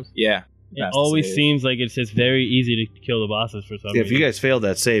whatever like that it's- was. Yeah. It That's the always save. seems like it's just very easy to kill the bosses for some Yeah, if reason. you guys failed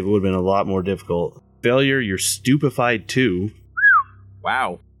that save, it would have been a lot more difficult. Failure, you're stupefied 2.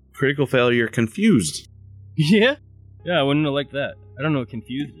 Wow. Critical failure, confused. Yeah? Yeah, I wouldn't have liked that. I don't know what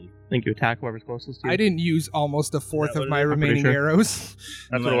confused is. I think you attack whoever's closest to you. I didn't use almost a fourth Yeah, of what my it is? I'm pretty remaining sure. arrows.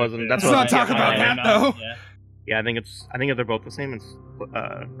 That's what it was. That's Let's what not I was talk thinking. about that, though. Yeah. Yeah, I think if they're both the same, it's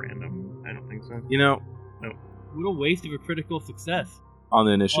random. I don't think so. You know, What a waste of a critical success on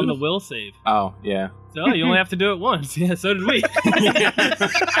the on initiative. the will save. Oh, yeah. So you only have to do it once. Yeah, so did we.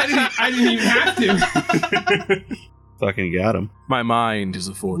 I didn't even have to. Fucking got him. My mind is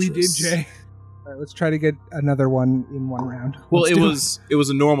a fortress. We did, Jay. All right, let's try to get another one in one round. Well, Let's it do was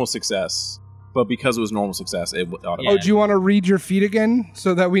a normal success, but because it was normal success, it automatically. Oh, do you want to read your feat again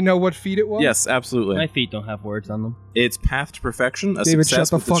so that we know what feat it was? Yes, absolutely. My feet don't have words on them. It's path to perfection. A David, success shut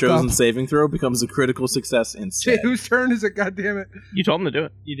the with the fuck chosen up. saving throw becomes a critical success Jay, instead. whose turn is it? God damn it! You told him to do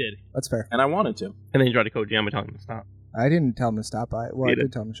it, You did. That's fair. And I wanted to. and then you tried to code jam by telling him to stop. I didn't tell him to stop. I You did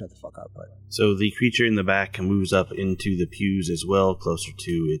did. tell him to shut the fuck up. But So the creature in the back moves up into the pews as well, closer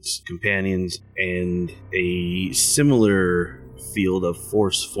to its companions, and a similar field of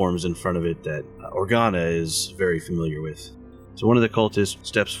force forms in front of it that Organa is very familiar with. So one of the cultists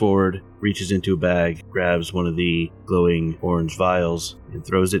steps forward, reaches into a bag, grabs one of the glowing orange vials, and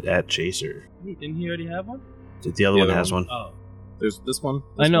throws it at Chaser. Wait, didn't he already have one? The other one has one. Oh, There's this one.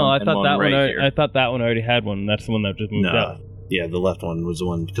 I know. I thought that one. right here. I thought that one already had one. That's the one that just moved No. up. Yeah, the left one was the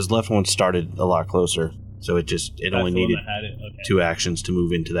one, because the left one started a lot closer, so it That's only the one needed that had it. Okay. 2 actions to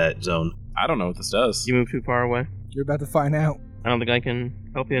move into that zone. I don't know what this does. You move too far away. you're about to find out. I don't think I can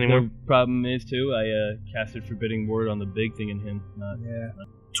help you anymore. The problem is too. I casted forbidding word on the big thing in him. Not, Yeah,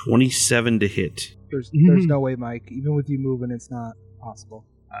 27 to hit. there's no way, Mike. Even with you moving, it's not possible.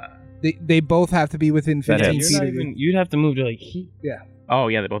 Uh, They both have to be within That 15 hits. feet you're not of you. even. You'd have to move to like. oh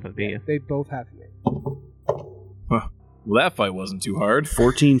yeah, they both have to be. They both have to be. Well, that fight wasn't too hard.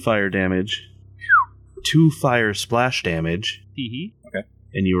 14 fire damage, 2 fire splash damage, Hee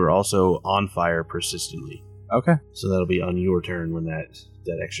and you were also on fire persistently. Okay. So that'll be on your turn when that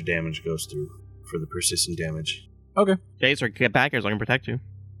extra damage goes through for the persistent damage. Okay. Jace, or get back here so I can protect you.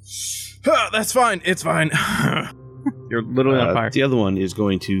 That's fine. It's fine. You're literally on fire. The other one is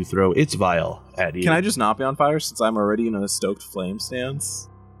going to throw its vial at you. Can I just not be on fire since I'm already in a stoked flame stance?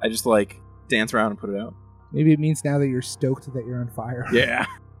 I just dance around and put it out. Maybe it means now that you're stoked that you're on fire. Yeah.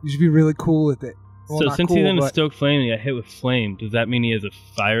 You should be really cool with it. Well, so not since cool, he's in a but- stoked flame and he got hit with flame, does that mean he has a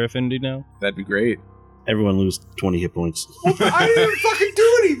fire affinity now? That'd be great. Everyone lose 20 hit points. I didn't even fucking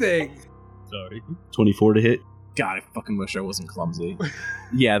do anything. Sorry. 24 to hit. God, I fucking wish I wasn't clumsy.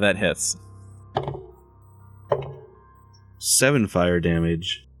 Yeah, that hits. 7 fire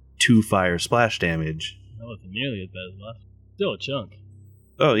damage, 2 fire splash damage. That wasn't nearly as bad as last. Still a chunk.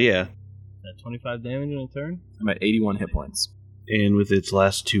 Oh, yeah. That 25 damage in a turn? I'm at 81 hit points. And with its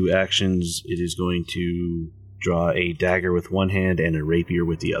last 2 actions, it is going to draw a dagger with one hand and a rapier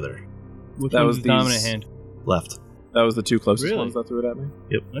with the other. Which That one's was his dominant these- hand? Left. That was the 2 closest Really? ones that threw it at me.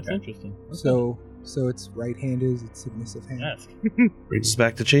 That's interesting. Okay. So it's right hand is its submissive hand. Ask. Brings us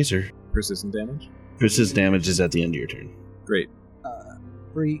back to Chaser. Persistent damage. Persistent damage is at the end of your turn. Great.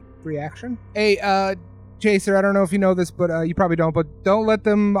 Free action. Hey, Chaser, I don't know if you know this, but you probably don't, but don't let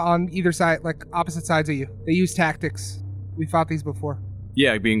them on either side, like opposite sides of you. They use tactics. We fought these before.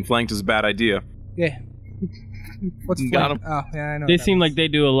 Yeah, being flanked is a bad idea. Yeah. What's Got flank? Oh, yeah, I know. They seem like they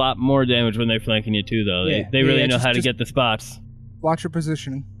do a lot more damage when they're flanking you too, though. Yeah. They really know just- how to just- get the spots. Watch your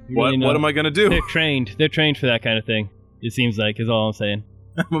positioning. They What really know. What am I gonna do? They're trained. They're trained for that kind of thing. It seems like is all I'm saying.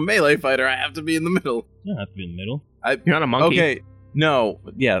 I'm a melee fighter. I have to be in the middle. You don't have to be in the middle. You're not a monkey. Okay. No.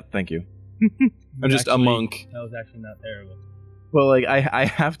 Yeah. Thank you. I'm just a Actually, monk. That was actually not terrible. Well, like I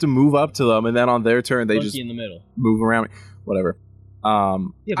have to move up to them, and then on their turn they Monkey just in the middle. move around. Whatever. Yeah,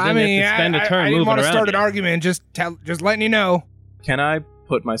 but I then you mean, have to spend a turn I didn't moving want to around start an you. argument. Just letting you know. Can I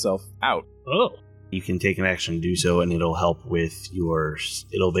put myself out? Oh. You can take an action to do so, and it'll help with your.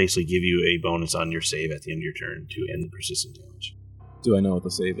 It'll basically give you a bonus on your save at the end of your turn to end the persistent damage. Do I know what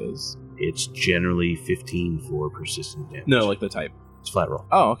the save is? It's generally 15 for persistent damage. No, like the type. It's flat roll.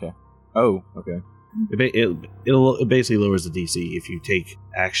 Oh, okay. Oh, okay. It basically lowers the DC if you take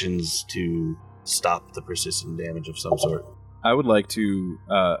actions to stop the persistent damage of some sort. I would like to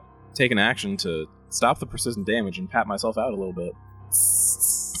take an action to stop the persistent damage and pat myself out a little bit.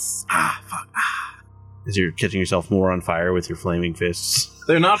 Ah, fuck. Ah. As you're catching yourself more on fire with your flaming fists.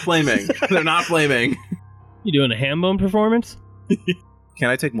 They're not flaming. They're not flaming. You doing a ham bone performance? Can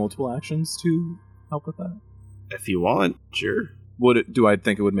I take multiple actions to help with that? If you want, sure. Do I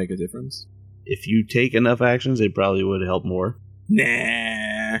think it would make a difference? If you take enough actions, it probably would help more.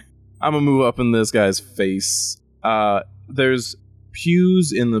 Nah. I'm gonna move up in this guy's face. There's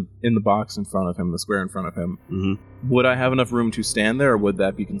pews in the box in front of him, the square in front of him. Mm-hmm. Would I have enough room to stand there, or would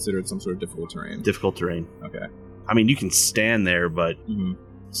that be considered some sort of difficult terrain? Difficult terrain. Okay. I mean, you can stand there, but Mm-hmm.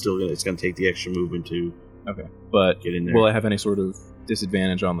 it's going to take the extra movement to Okay. But get in there. will I have any sort of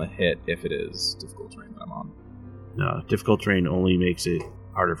disadvantage on the hit if it is difficult terrain that I'm on? No, difficult terrain only makes it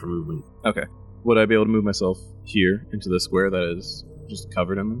harder for movement. Okay. Would I be able to move myself here into the square that is just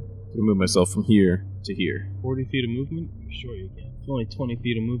covered in them? Could I move myself from here to here? 40 feet of movement? Sure you can. It's only 20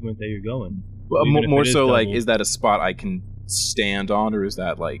 feet of movement that you're going. Well, Even if more it is so, like, double. is that a spot I can stand on, or is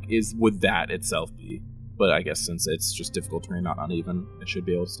that like would that itself be? But I guess since it's just difficult terrain, not uneven, I should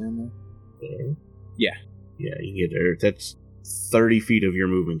be able to stand there. There. Yeah. Yeah, you can get there. That's 30 feet of your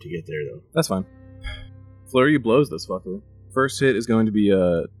movement to get there, though. That's fine. Flurry blows this fucker. First hit is going to be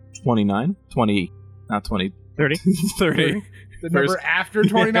 29, 20, not 20, 30. 30. The number First- after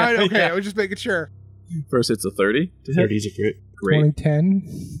 29? Okay, Yeah. I was just making sure. First hit's a 30. to hit. 30 is a crit. Great.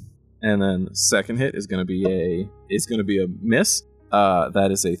 2010. And then second hit is going to be a miss. That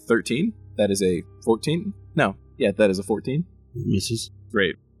is a 13. That is a 14. No, yeah, that is a 14. Misses.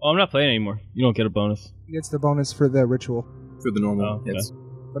 Great Oh, I'm not playing anymore. You don't get a bonus. He gets the bonus for the ritual, for the normal Oh, okay. hits.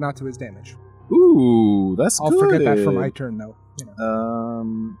 but not to his damage. Ooh, that's I'll good. forget that for my turn, though. You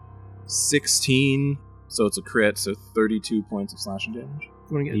know. 16. So it's a crit. So 32 points of slashing damage.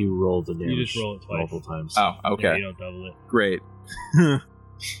 You want to get You roll the damage You just roll it twice. multiple times. Oh, Yeah, okay, you don't double it. great.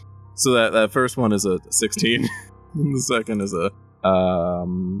 So that first one is a 16. And the second is a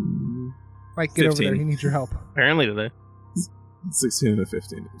Mike, get over 15. there. He needs your help. apparently today. 16 and a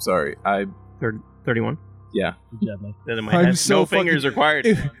 15. Sorry, 31. yeah. Good job, Mike. That in my I'm head. so No fucking- fingers required.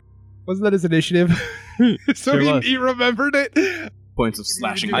 Wasn't that his initiative? So Sure was. he remembered it. Points of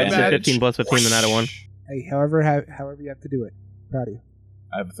slashing I I did damage. said that. 15 plus 15, then add a 1. Hey, however you have to do it. Proud of you.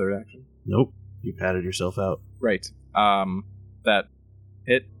 I have a third action. Nope. You patted yourself out. Right. That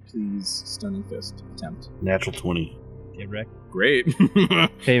hit, please. Stunning fist attempt. Natural 20. Get wrecked. Great.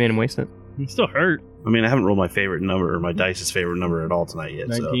 Hey, made him waste it. You still hurt. I mean, I haven't rolled my favorite number or my dice's favorite number at all tonight yet.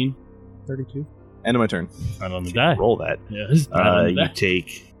 19. 32. End of my turn. Not on the So die. roll that. Yeah, it's not on the You die.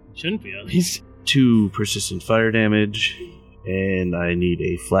 take Shouldn't be at least. 2 persistent fire damage, and I need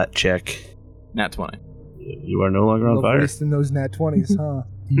a flat check. Nat 20. You are no longer on Love fire. wasting those nat 20s, huh?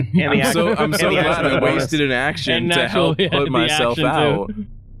 And I'm so and the glad action I bonus. wasted an action And to help naturally had put the myself action, out.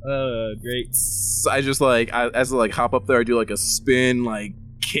 too. Great. So I just as I hop up there, I do like a spin, like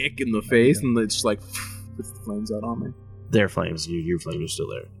kick in the face, and it just like puts the flames out on me. Their flames. Your flames are still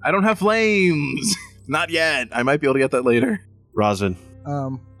there. I don't have flames. Not yet. I might be able to get that later. Rosvin.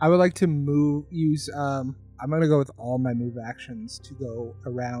 I would like to I'm going to go with all my move actions to go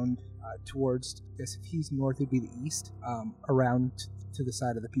around towards, I guess if he's north, it'd be the east, around to the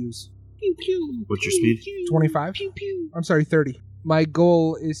side of the pews. What's your speed? 25? I'm sorry, 30. My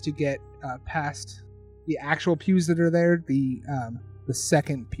goal is to get past the actual pews that are there, the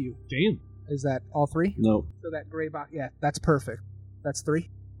second pew. Damn. Is that all 3? No. So that gray box, yeah, that's perfect. That's 3?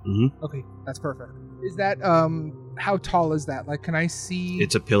 Mm-hmm. Okay, that's perfect. Is that, how tall is that? Like, can I see?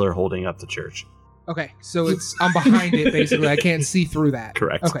 It's a pillar holding up the church. Okay, so I'm behind it basically. I can't see through that.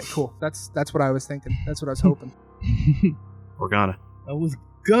 Correct. Okay, cool. That's what I was thinking. That's what I was hoping. Organa. I was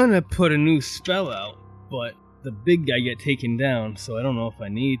gonna put a new spell out, but the big guy get taken down, so I don't know if I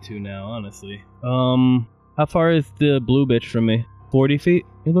need to now, honestly. How far is the blue bitch from me? 40 feet,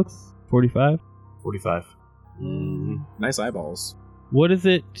 it looks? 45? 45. Nice eyeballs. What is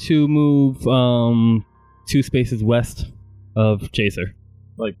it to move 2 spaces west of Chaser?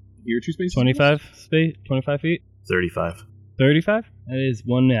 Like, here 2 spaces? 25 feet? 35. 35? That is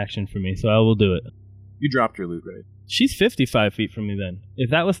 1 action for me, so I will do it. You dropped your loot, right? She's 55 feet from me then. If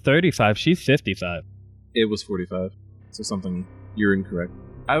that was 35, she's 55. It was 45. So something, you're incorrect.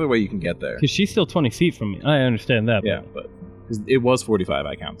 Either way, you can get there. Because she's still 20 feet from me. I understand that. Yeah, but 'cause it was 45,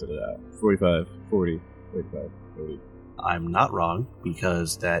 I counted it out. 45, 40, 45, 30. I'm not wrong,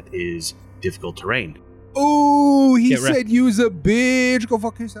 because that is difficult terrain. Oh, he Get wrecked. said use a bitch. Go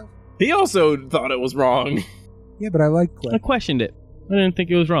fuck yourself. He also thought it was wrong. Yeah, but I like I Clay. questioned it. I didn't think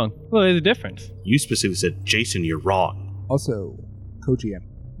it was wrong. Well, there's a difference. You specifically said, Jason, you're wrong. Also, co-GM.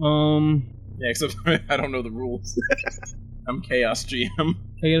 Yeah, except I don't know the rules. I'm Chaos GM.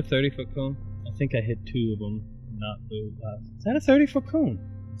 I get a 30-foot cone. I think I hit 2 of them. Not the last. Is that a 30-foot cone?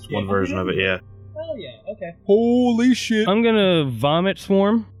 It's one version of it, yeah. Oh yeah. Okay. Holy shit. I'm gonna vomit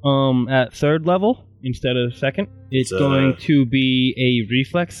swarm. At 3rd level instead of 2nd. It's going to be a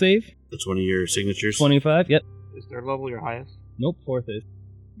reflex save. That's one of your signatures. 25. Yep. Is 3rd level your highest? Nope. 4th is.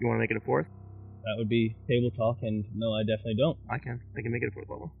 You want to make it a 4th? That would be table talk, and no, I definitely don't. I can make it a 4th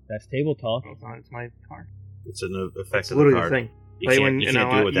level. That's table talk. No, it's not. It's my card. It's an effect That's of the literally card. the thing. You Play can't, when you an can't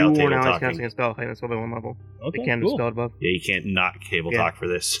do ally- it without you or table an ally's talking. casting a spell. Play that spell by 1 level. Okay. It can be Cool. spelled above. Yeah, you can't not table Yeah. talk for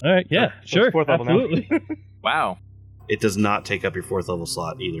this. All right. Yeah. So Sure. it's 4th level now. Absolutely. Wow. It does not take up your 4th level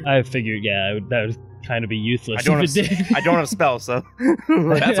slot either. I figured. Yeah. That would kind of be useless. I don't if it have. did. I don't have spells, so.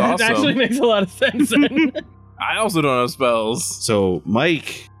 That's It awesome. actually makes a lot of sense. Then. I also don't have spells. So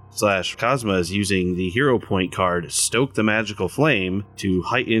Mike / Cosma is using the hero point card Stoke the Magical Flame to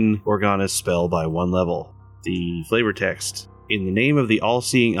heighten Organa's spell by 1 level. The flavor text: in the name of the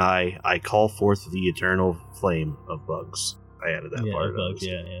all-seeing eye, I call forth the eternal flame of bugs. I added that Yeah. part. Bugs.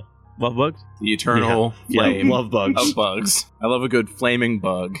 Yeah. Yeah. Love bugs? The eternal Yeah, flame love bugs. of bugs. I love a good flaming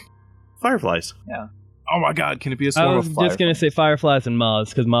bug. Fireflies. Oh my god, can it be a I swarm was of just gonna fireflies? say fireflies and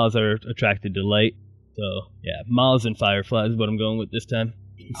moths because moths are attracted to light. So yeah, moths and fireflies is what I'm going with this time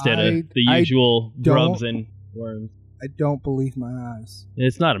instead of the I usual don't- grubs and worms. I don't believe my eyes.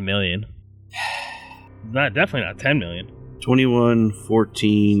 It's not 1 million. Definitely not 10 million. 21,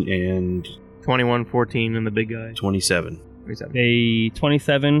 14, and 21, 14, and the big guy. 27. 27. A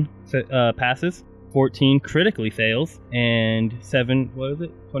 27 passes, 14 critically fails, and 7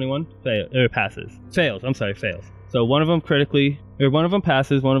 21 passes. Fails. I'm sorry, fails. So one of them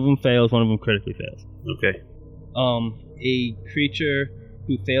passes, one of them fails, one of them critically fails. Okay. A creature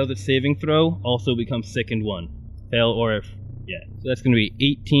who fails its saving throw also becomes sickened 1. Fail or if so that's going to be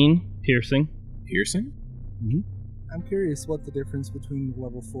 18 piercing. Piercing? I'm curious what the difference between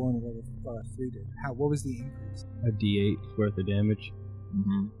level 4 and level 3 did. What was the increase? A D8 worth of damage.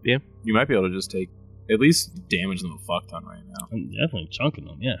 Mm-hmm. Yeah. You might be able to just take, at least damage them a fuck ton right now. I'm definitely chunking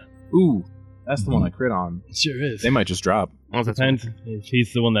them. Yeah, Ooh, that's the one I crit on. it sure is. They might just drop. Unless that's Depends if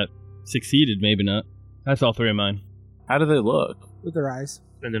he's the one that succeeded. Maybe not. That's all 3 of mine. How do they look? With their eyes.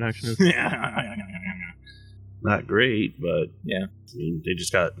 spend an action. Not great, but Yeah. I mean, they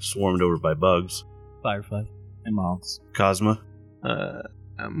just got swarmed over by bugs. Firefly. And moths. Cosma,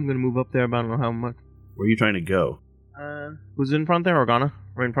 I'm gonna move up there, but I don't know how much. where are you trying to go? Who's in front there? Organa?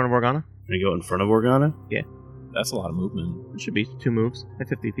 Right in front of Organa? Can you go in front of Organa? That's a lot of movement. It should be 2 moves at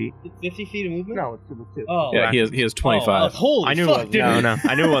 50 feet. 50 feet of movement? No, it's 2. Oh, Yeah, he has 25. holy I knew fuck, it was, dude. no.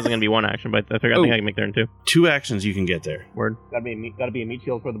 I knew it wasn't gonna be 1 action, but I think I can make there in 2. 2 actions you can get there. Word. Gotta be a meat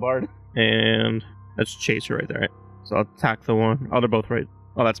shield for the bard. And that's Chaser right there, right? So I'll attack the one. Oh, they're both right.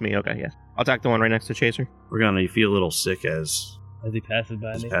 Oh, that's me. Okay, yeah. I'll attack the one right next to Chaser. Organa, you feel a little sick as As he passes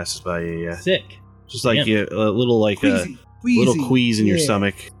by it me. passes by you, yeah. Sick. Just like a little like Queasy. little quease in your Yeah.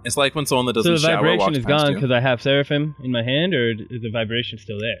 stomach. It's like when someone that So doesn't the shower vibration walks is past gone you. because I have Seraphim in my hand, or is the vibration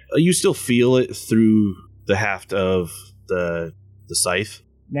still there? You still feel it through the haft of the scythe,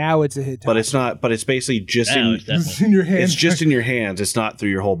 Now it's a hit. but it's not. But it's basically just Now in. it's definitely. It's in your hand. It's just in your hands. It's not through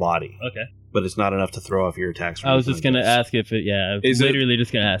your whole body. Okay. But it's not enough to throw off your attacks. I was just going to ask if it, I was Is it- literally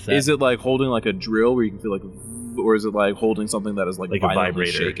just going to ask that. Is it like holding like a drill where you can feel like, or is it like holding something that is like Like a violently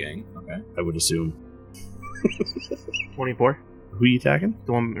vibrator. shaking? Okay. I would assume. 24. Who are you attacking?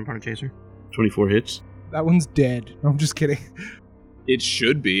 The one in front of Chaser. 24 hits. That one's dead. No, I'm just kidding. It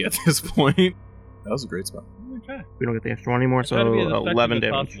should be at this point. That was a great spell. We don't get the extra one anymore, so Try to be as effective 11 as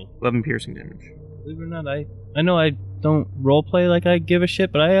damage. possible. 11 piercing damage. Believe it or not, I know I don't roleplay like I give a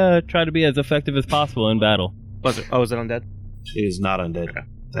shit, but I try to be as effective as possible in battle. Was it? Oh, is it undead? It is not undead. Okay.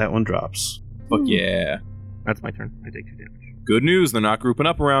 That one drops. Fuck yeah. That's my turn. I take 2 damage. Good news, they're not grouping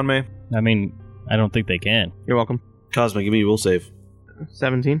up around me. I mean, I don't think they can. You're welcome. Cosmic, give me a will save.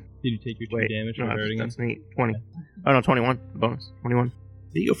 17. Did you take your 2 Wait, damage no, from hurting him? that's an 8. 20. Oh, no, 21. Bonus. 21.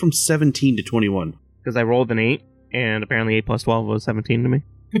 You go from 17 to 21. Because I rolled an 8, and apparently 8 plus 12 was 17 to me.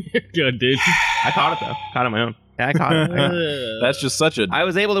 Good, dude. I caught it, though. Caught it on my own. Yeah, I caught it. That's just such a... I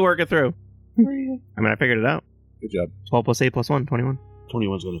was able to work it through. I mean, I figured it out. Good job. 12 plus 8 plus 1, 21.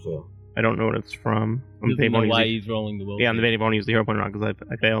 21's going to fail. I don't know what it's from. He doesn't know why he's rolling the will. Yeah, I'm debating if I want to use the hero point or not because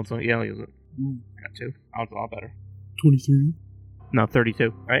I failed, so yeah, I'll use it. I got 2. I was a lot better. 23. No,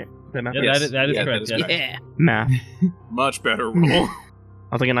 32, right? Is that math? Yeah, Yes. that is Yeah, correct. that is Yeah. Yeah. Math. Much better roll.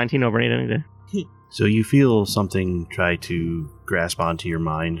 I'll take a 19 over 8 any day. So you feel something try to grasp onto your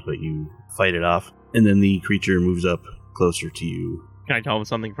mind, but you fight it off. And then the creature moves up closer to you. Can I tell them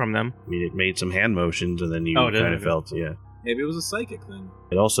something from them? I mean, it made some hand motions, and then you Oh, it did, kind of okay. felt, yeah. Maybe it was a psychic thing.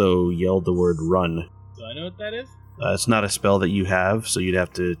 It also yelled the word run. Do I know what that is? It's not a spell that you have, so you'd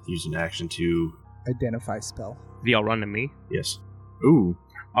have to use an action to... Identify spell. Did y'all run to me? Yes. Ooh.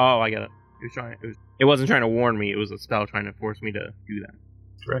 Oh, I get it. It wasn't trying to warn me, it was a spell trying to force me to do that.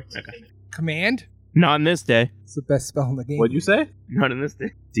 Correct. Okay. Command? Not in this day. It's the best spell in the game. What'd you say? Not in this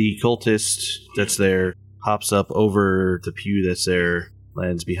day. The cultist that's there hops up over the pew that's there,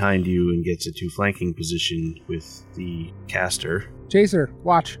 lands behind you, and gets into flanking position with the caster. Chaser,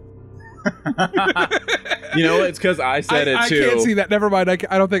 watch. You know, it's because I said I it too. can't see that. Never mind. I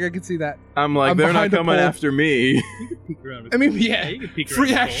don't think I can see that. I'm like, I'm they're not behind the coming pole. after me. Peek around with I mean, the- yeah. you can peek around Free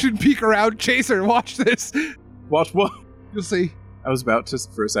the action, peek around. Chaser, watch this. Watch what? You'll see. I was about to,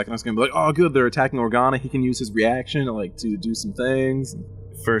 for a second, I was going to be like, oh, good, they're attacking Organa. He can use his reaction to do some things.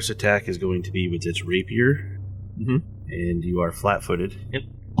 First attack is going to be with its rapier, Mhm. and you are flat-footed.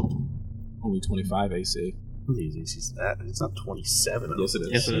 Only 25 AC. How many ACs is that? It's not 27. Yes, it is.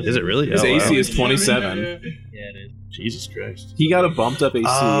 Yes, it Is it really? His Oh, AC wow. is 27. Yeah, it is. Jesus Christ. He got a bumped up AC.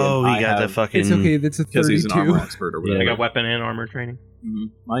 Oh, and he got I the have, fucking... It's okay. That's a because he's an 32. armor expert or Yeah, whatever. I got weapon and armor training. Mhm.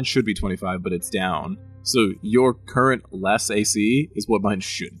 Mine should be 25, but it's down. So your current less AC is what mine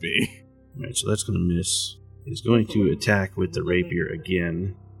should be. Alright, so that's going to miss. He's going to attack with the rapier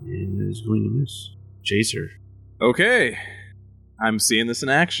again, and is going to miss. Chaser. Okay. I'm seeing this in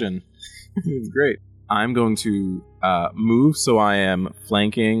action. It's great. I'm going to move so I am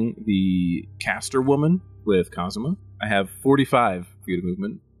flanking the caster woman with Kazuma. I have 45 feet of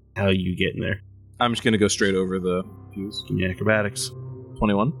movement. How are you getting there? I'm just going to go straight over the pews. Give me acrobatics.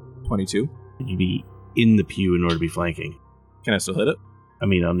 21, 22. You'd be in the pew in order to be flanking. Can I still hit it? I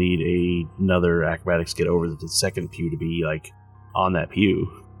mean, I'll need another acrobatics to get over the second pew to be, like, on that pew.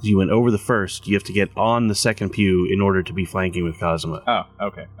 You went over the first, you have to get on the second pew in order to be flanking with Kazuma. Oh,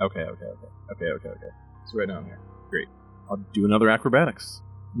 okay. So right now I'm here. Great. I'll do another acrobatics.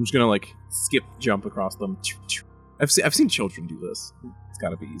 I'm just gonna skip jump across them. I've seen children do this. It's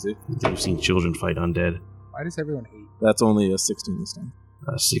gotta be easy. I've seen children fight undead. Why does everyone hate? That's only a 16 this time.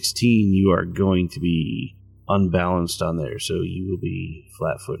 16, you are going to be unbalanced on there, so you will be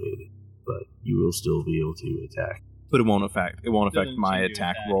flat-footed, but you will still be able to attack. But it won't affect Doesn't my change your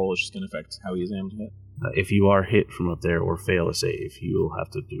attack attack. roll. It's just gonna affect how easy I am to hit. If you are hit from up there or fail a save, you will have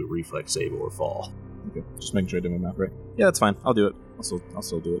to do a reflex save or fall. Okay, just making sure I did my math right. Yeah, that's fine. I'll do it. I'll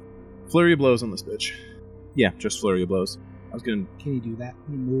still do it. Flurry of blows on this bitch. Yeah, just flurry of blows. I was gonna. Can you do that?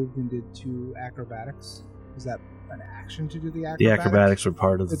 You moved and did 2 acrobatics. Is that an action to do the acrobatics? The acrobatics were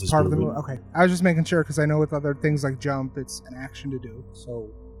part of It's this part of the movement. move. Okay, I was just making sure because I know with other things like jump, it's an action to do. So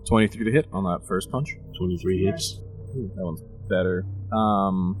 23 to hit on that first punch. 23 hits. Ooh, that one's better.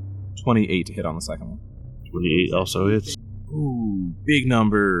 28 to hit on the second one. 28 also hits. Ooh, big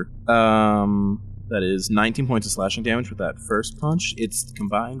number. That is 19 points of slashing damage with that first punch. It's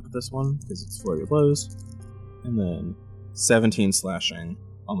combined with this one because it's flurry of blows. And then 17 slashing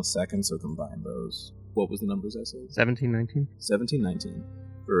on the second, so combine those. What was the numbers I said? 17, 19. 17, 19.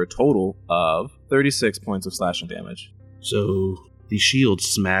 For a total of 36 points of slashing damage. So the shield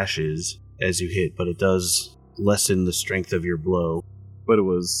smashes as you hit, but it does lessen the strength of your blow. But it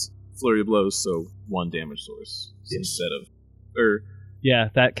was flurry of blows, so 1 damage source Yes. instead of... Or Yeah,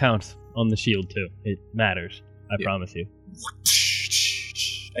 that counts on the shield too. It matters. I Yeah. promise you.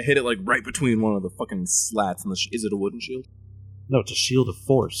 I hit it right between one of the fucking slats. And is it a wooden shield? No, it's a shield of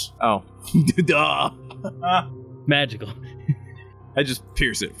force. Oh. Duh. Magical. I just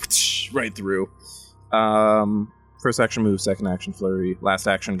pierce it right through. First action move, second action flurry, last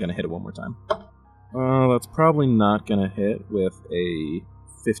action gonna hit it one more time. That's probably not gonna hit with a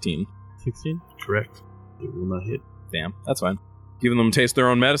 15. 16? Correct. It will not hit. Damn, that's fine. Giving them taste their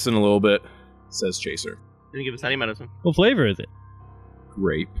own medicine a little bit, says Chaser. Didn't give us any medicine. What flavor is it?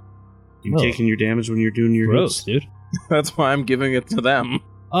 Grape. You Oh. taking your damage when you're doing your Gross, hits? dude. That's why I'm giving it to them.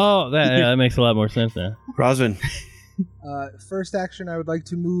 Oh, that makes a lot more sense now. Rosvin. First action, I would like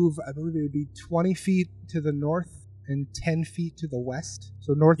to move, I believe it would be 20 feet to the north and 10 feet to the west.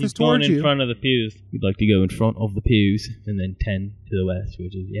 So north He's is towards going in you. front of the pews. You'd like to go in front of the pews, and then 10 to the west,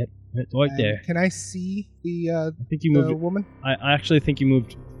 which is, yep, it's right And there. Can I see the I think you the moved. woman? I actually think you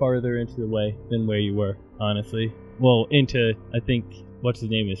moved farther into the way than where you were, honestly. Well, I think, what's his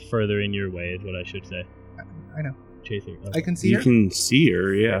name is further in your way, is what I should say. I know. Chaser. I can see You her. can see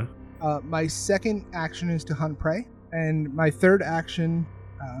her, yeah. My second action is to hunt prey, and my third action,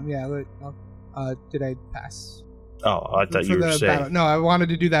 did I pass? Oh, I thought For you were the saying. battle? No, I wanted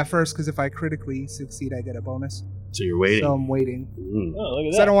to do that first because if I critically succeed, I get a bonus. So you're waiting. So I'm waiting. Mm. Oh, look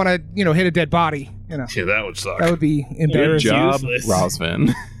at So that. I don't want to, hit a dead body. Yeah, that would suck. That would be Good embarrassing. job, Useless.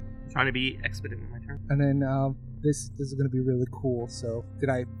 Rosvin. Trying to be expedient in my turn. And then this is going to be really cool. So did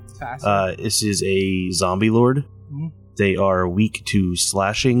I pass? This is a zombie lord. Mhm. They are weak to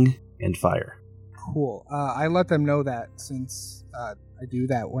slashing and fire. Cool. I let them know that since I do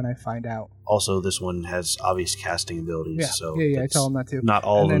that when I find out. Also, this one has obvious casting abilities. Yeah, So I that's- tell them that too. Not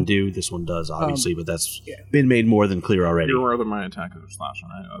all And of them then- do. This one does, obviously, but that's yeah. been made more than clear already. You're aware that my attackers are slashing,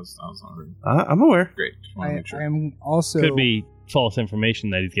 right? I was already I'm aware. great. Just want to I make sure. am also. Could be false information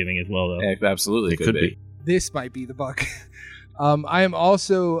that he's giving as well, though. Yeah, absolutely, It could be. This might be the bug. I am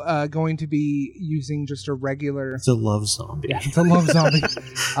also going to be using just a regular. It's a love zombie. Yeah, it's a love zombie.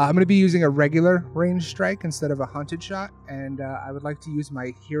 I'm going to be using a regular range strike instead of a hunted shot, and I would like to use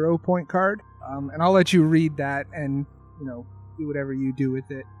my hero point card. And I'll let you read that and do whatever you do with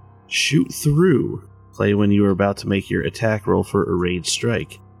it. Shoot through. Play when you are about to make your attack roll for a ranged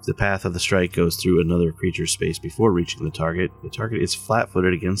strike. If the path of the strike goes through another creature's space before reaching the target is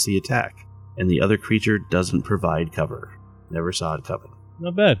flat-footed against the attack, and the other creature doesn't provide cover. Never saw it coming.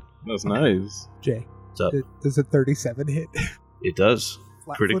 Not bad. That's nice. Jay, What's up? does a 37 hit? It does.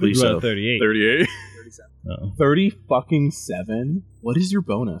 Flat-footed? Critically What about so. 38? 38. 37. Oh, 30 fucking 7? What is your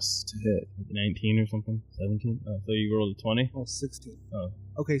bonus to hit? 19 or something? 17? Oh, so you rolled a 20? Oh, 16. Oh.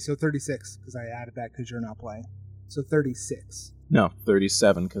 Okay, so 36, because I added that because you're not playing. So 36. No,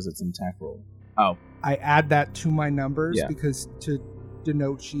 37 because it's an attack roll. Oh, I add that to my numbers Yeah. because to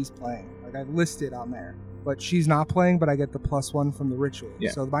denote she's playing. Like I list it on there. But she's not playing, but I get the +1 from the ritual.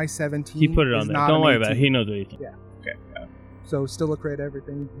 Yeah. So my 17 He put it is on there. not Don't an worry about it. 18. He knows what he's doing. okay. So still a crit,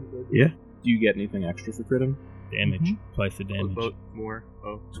 everything. Yeah. Do you get anything extra for critting? Damage. Mhm. Twice the damage. Both more.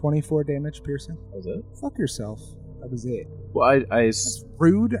 Both. 24 damage piercing. That was it? Fuck yourself. That was it. Well, That's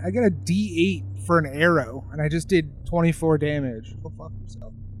rude. I get a D8 for an arrow, and I just did 24 damage. Go fuck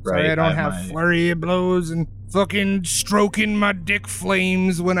yourself. Sorry, Right, I don't I have might- flurry of blows and fucking stroking my dick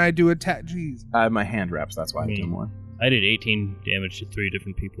flames when I do attack. Jeez. I have my hand wraps, that's why I do more. I did 18 damage to 3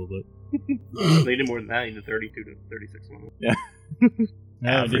 different people, but They did more than that. You did 32 to 36 on them. no,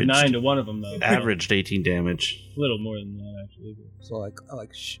 I did Averaged. 9 to one of them though. Averaged 18 damage. A little more than that actually. So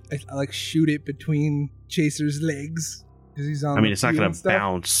I like shoot it between Chaser's legs because he's on. I mean, the it's not pew going and to stuff.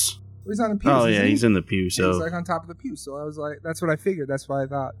 bounce. He's on the pew. Oh, yeah, he's in the pew, He's so. like on top of the pew. So I was like, that's what I figured. That's why I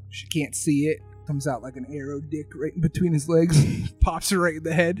thought she can't see it. Comes out like an arrow dick right in between his legs, pops her right in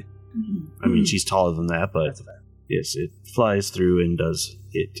the head. I mean, she's taller than that, but That's fair. yes, it flies through and does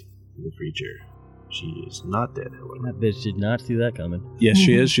hit the creature. She is not dead, however. That bitch did not see that coming. Yes,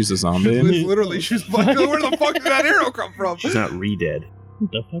 she is. She's a zombie. Literally, she's like, where the fuck did that arrow come from? She's not re-dead.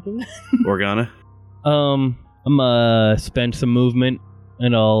 What the fuck is that? Organa? I'm spend some movement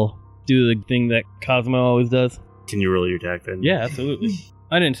and I'll do the thing that Cosmo always does. Can you roll your attack then? Yeah, absolutely.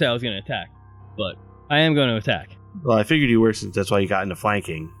 I didn't say I was going to attack, but I am going to attack. Well, I figured you were since that's why you got into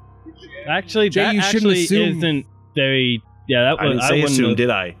flanking. Actually, Jay, that you shouldn't actually assume. isn't very. Yeah, that I was. didn't say wouldn't assume, have- did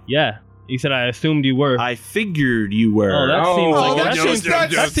I? Yeah, you said I assumed you were. I figured you were. Oh, that seems like that that's seems,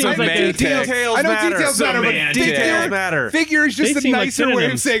 just- that seems like semantics. Details I know matter. details matter, but Semantics figure- matter. Figure is just They a seem like nicer way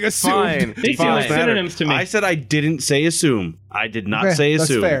of synonyms. saying assumed. Fine. They seem like Fine. synonyms to me. I said I didn't say assume. I did not Okay, say that's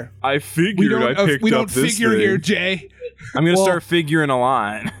assume. fair. I We figured don't, I picked we up don't this figure thing. here, Jay. I'm going to Well- start figuring a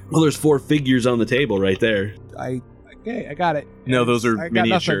line. Well, there's 4 figures on the table right there. I got it. No, those are I got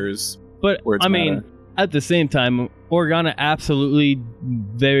miniatures. But Words I mean, matter. at the same time, Organa absolutely,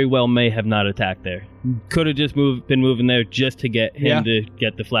 very well may have not attacked there. Could have just been moving there just to get him Yeah. to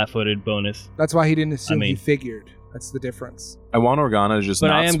get the flat-footed bonus. That's why he didn't assume. I He mean- figured. That's the difference. I want Organa to just But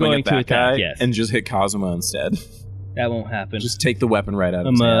not I am swing going at to that attack, guy yes. and just hit Cosmo instead. That won't happen. Just take the weapon right out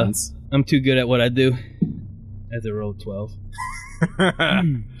of his hands. I'm too good at what I do. As a roll 12.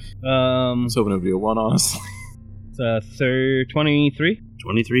 I was hoping it would be a 1, honestly. It's 23.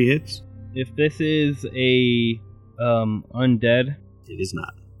 23 hits. If this is a undead, It is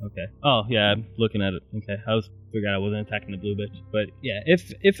not. okay. Oh yeah, I'm looking at it. Okay, forgot I wasn't attacking the blue bitch. But yeah,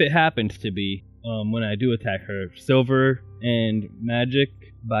 if it happens to be, when I do attack her, silver and magic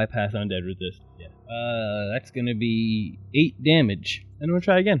bypass undead resist. Yeah. That's gonna be 8 damage. And I'm gonna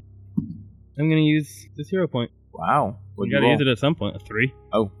try again. I'm gonna use this hero point. Wow. You gotta use it at some point. A 3.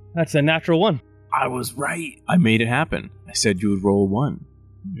 Oh. That's a natural 1. I was right. I made it happen. I said you would roll 1.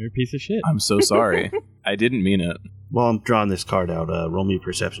 You're a piece of shit. I'm so sorry. I didn't mean it. While I'm drawing this card out, roll me a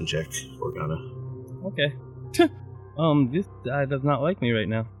perception check, Organa. Okay. This guy does not like me right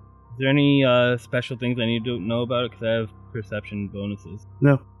now. Is there any special things I need to know about it? Because I have perception bonuses.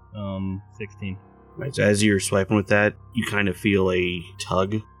 No. 16. Right, so as you're swiping with that, you kind of feel a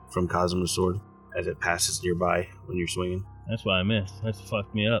tug from Cosmo's sword as it passes nearby when you're swinging. That's why I missed. That's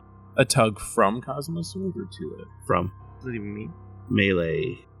fucked me up. A tug from Cosmo's sword or to it? From What does it even mean?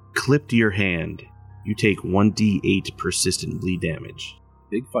 melee. Clip to your hand. You take 1d8 persistent bleed damage.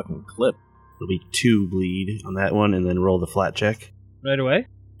 Big fucking clip. There'll be 2 bleed on that one, and then roll the flat check. Right away?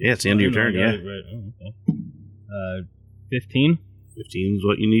 Yeah, it's the end of your turn, yeah. Right. Oh, okay. 15? 15 is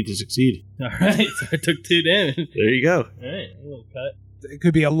what you need to succeed. Alright, so I took 2 damage. There you go. Alright, a little cut. It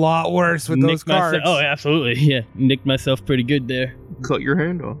could be a lot worse with those Nicked myself- cards. Oh, absolutely. Yeah, nicked myself pretty good there. Cut your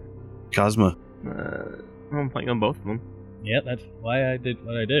hand off. Cosmo. I'm playing on both of them. Yeah, that's why I did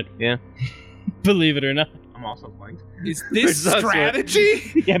what I did. Yeah. Believe it or not. I'm also flanked. Is this That's what-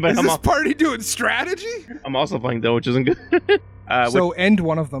 strategy? Yeah, but Is I'm, this party doing strategy? I'm also flanked though, which isn't good. So end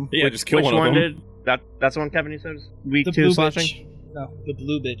one of them. Yeah, just kill which one of them. did that's the one Kevin you said was weak The to blue slashing? bitch. No. The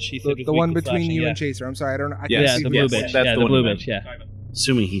blue bitch. He said was The weak one to between slashing, you yeah. and Chaser. I'm sorry, I don't know. I Yeah, can't see the the blue blue bitch. That's Yeah, the the one blue you meant. bitch, yeah.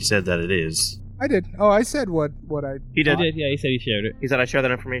 Assuming he said that it is. I did. Oh, I said what I... He He did. did, yeah, he said he shared it. He said I share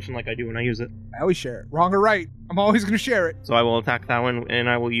that information like I do when I use it. I always share it. Wrong or right. I'm always going to share it. So I will attack that one, and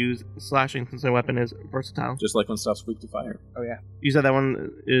I will use slashing since my weapon is versatile. Just like when stuff's weak to fire. Oh, yeah. You said that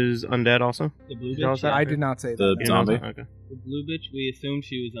one is undead also? The blue You know bitch, that? yeah. I did not say The that. zombie? Okay. The blue bitch, we assumed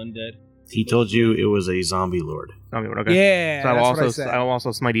she was undead. He told you it was a zombie lord. Zombie one, okay. Yeah, So I will that's what I also said. I will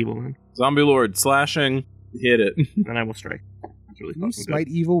also smite evil then, Zombie Lord slashing. Hit it. and I will strike. That's really You fucking smite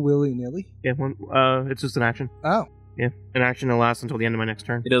evil willy-nilly? good. Yeah, one. It's just an action. Oh. Yeah, an action that lasts until the end of my next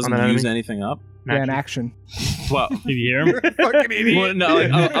turn. It doesn't on that use enemy. anything up. An Yeah, an action. action. Well, Did you hear him? Fucking idiot. well, no,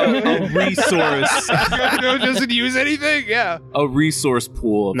 like a resource. No, doesn't use anything? Yeah. A resource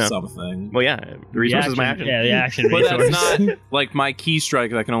pool of No. something. Well, yeah, the resource is my action. Yeah, the action But resource. that's not like my key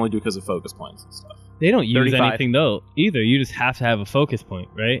strike that I can only do because of focus points and stuff. They don't use 35. anything though either. You just have to have a focus point,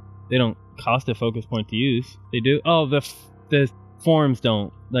 right? They don't cost a focus point to use. They do. Oh, the forms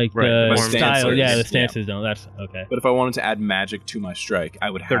don't. Like Right, the the style, stances, yeah, the yeah. stances don't. That's okay. But if I wanted to add magic to my strike, I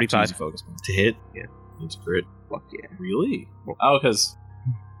would have 35. to use a focus point. To hit? Yeah. It's a crit. Fuck yeah. Really? Oh, because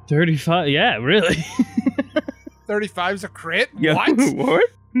 35. Yeah, really. 35's a crit? Yeah. What?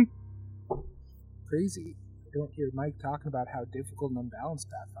 What? Crazy. I don't hear Mike talking about how difficult and unbalanced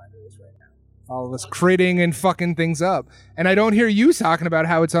Pathfinder is right now. All of us critting and fucking things up. And I don't hear you talking about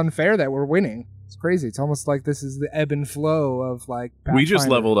how it's unfair that we're winning. It's crazy. It's almost like this is the ebb and flow of like we just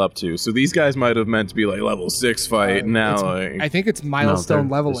Pathfinder. leveled up too. So these guys might have meant to be like level 6 fight. Now, it's- like, I think it's milestone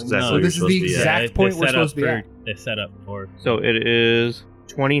No, leveling. that's exactly So what this you're is the supposed to be at. exact They point we're set up supposed to be at. They set up for. So it is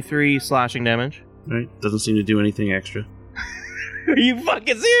 23 slashing damage. Right? Doesn't seem to do anything extra. Are you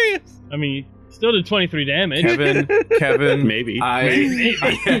fucking serious? I mean, still did 23 damage. Kevin, Maybe. I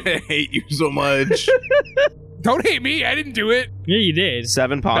hate you so much. Don't hate me. I didn't do it. Yeah, you did.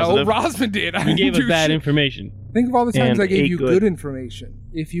 7 positive. No, Rosman did. I You didn't gave do us bad shit. information. Think of all the times And I gave 8 you good. good information.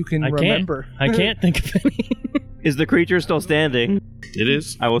 If you can I can't. remember. I can't think of any. Is the creature still standing? It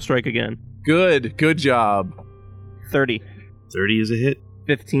is. I will strike again. Good job. 30. 30 is a hit.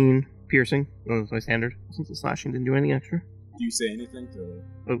 15 piercing. That's my standard. Since the slashing didn't do anything extra. Do you say anything to?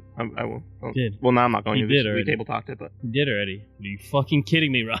 Oh, I will. Oh. Did. Well, now I'm not going You to. did We already. table talked it, but You did already. Are you fucking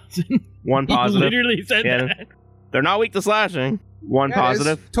kidding me, Robson? 1 You positive. literally said Yeah. that. They're not weak to slashing. 1 Yeah, it is.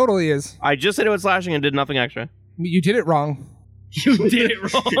 positive. Totally is. I just hit it with slashing and did nothing extra. You did it wrong. You did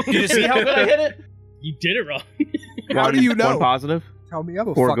it wrong. Did you see how good I hit it? You did it wrong. How do you know? 1 positive. Tell me I'm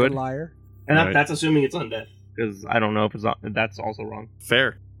a 4 fucking good. liar. And Right. that's assuming it's undead. Because I don't know if that's also wrong.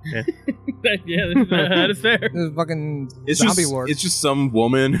 Fair. yeah, that is fair. This is fucking It's zombie just lord. it's just some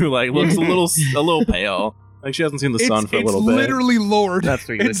woman who like looks a little pale. Like she hasn't seen the sun for a little bit. literally Lord. That's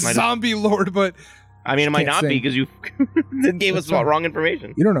where you It's might have- zombie Lord, but I mean, it might Can't not be sing. because you gave us That's fine. wrong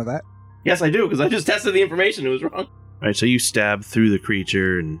information. you don't know that. Yes, I do, because I just tested the information. It was wrong. All right, so you stab through the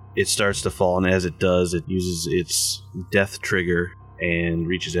creature, and it starts to fall, and as it does, it uses its death trigger and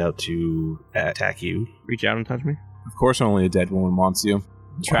reaches out to attack you. Reach out and touch me. Of course, only a dead woman wants you.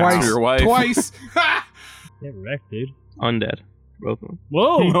 Tracks for your wife. Twice. Get wrecked, dude. Undead. Both of them.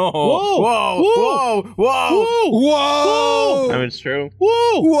 Whoa! Whoa! Whoa! Whoa! Whoa! Whoa! I mean, it's true.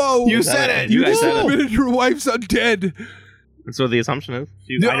 Whoa! You said it. You guys said it. admitted your wife's undead. That's what the assumption is.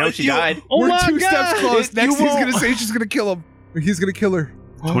 No, I know she died. Oh We're my 2 steps God! close. Next, You he's won't. gonna say she's gonna kill him. Or he's gonna kill her.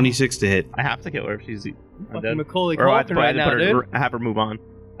 26 to hit. I have to kill her if she's Fucking undead. Macaulay Or I have to Culkin right now, dude. I have her move on.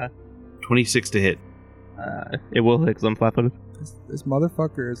 26 to hit. It will hit because I'm flat-footed. This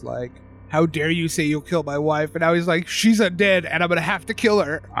motherfucker is like, how dare you say you'll kill my wife? And now he's like, she's undead, and I'm gonna have to kill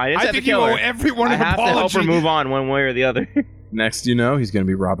her. I just have to think you kill owe her. everyone I an have to help apology. her move on one way or the other. Next, you know, he's going to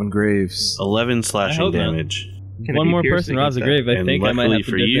be Robin Graves. 11 I slashing hope not. damage. Can it One be more piercing person robs a instead? grave. I And think I might luckily have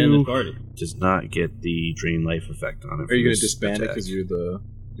to for disband you- this party. Does not get the drain life effect on it. Are you going going to disband it because you're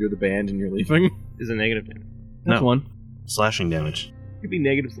the band and you're leaving? Is a negative damage. That's No. one. Slashing damage. It could be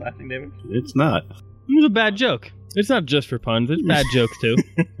negative slashing damage. It's not. It was a bad joke. It's not just for puns. It's bad jokes too.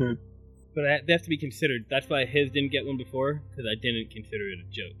 But they have to be considered. That's why his didn't get one before, because I didn't consider it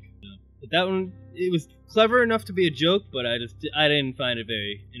a joke. But that one, it was clever enough to be a joke, but I didn't find it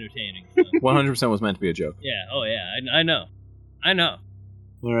very entertaining. So. 100% was meant to be a joke. Yeah. Oh yeah. I know.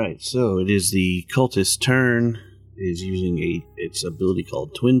 All right, so it is the cultist's turn. It is using its ability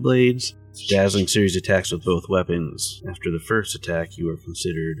called Twin Blades. It's a dazzling series of attacks with both weapons. After the first attack, you are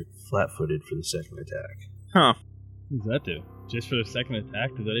considered flat-footed for the second attack. Huh. What does that do? Just for the second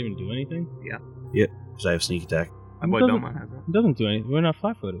attack? Does that even do anything? Yep, because I have sneak attack. My boy Doesn't- Doma has that. It doesn't do anything. We're not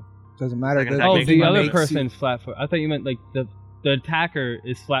flat-footed. Doesn't matter. Second The- attack Oh, makes the my other makes- person's flat-footed. I thought you meant like the attacker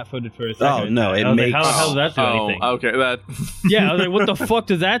is flat-footed for a second. Oh, no, attack. it I was makes- Like, how does that do anything? Okay, that. Yeah, I was like, what the fuck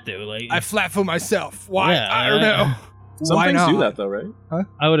does that do? Like, I flatfoot myself. Why? Yeah, I don't know. Some Why things not? do that though, right?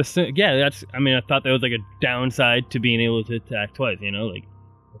 I would assume. Yeah, that's. I mean, I thought there was like a downside to being able to attack twice. You know, like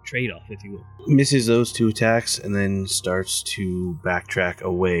a trade-off, if you will. Misses those 2 attacks and then starts to backtrack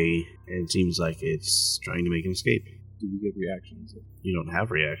away, and it seems like it's trying to make an escape. Do you get reactions? You don't have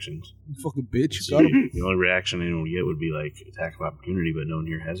reactions. You fucking bitch. You So got him. the only reaction anyone would get would be like attack of opportunity, but no one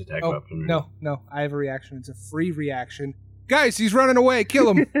here has attack of Oh, opportunity. no. I have a reaction. It's a free reaction. Guys, he's running away.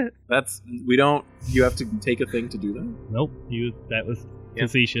 Kill him. That's we don't. You have to take a thing to do that. Nope. That was Yeah.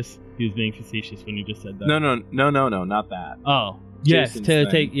 facetious. He was being facetious when you just said that. No, not that. Oh, yes. Jason's To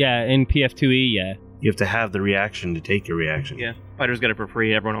thing. take. Yeah, in PF2E. Yeah. You have to have the reaction to take your reaction. Yeah. Fighters get it for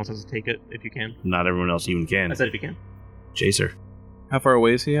free. Everyone else has to take it if you can. Not everyone else even can. I said if you can. Chaser. How far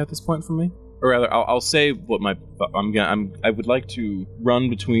away is he at this point from me? Or rather, I'll say what I would like to run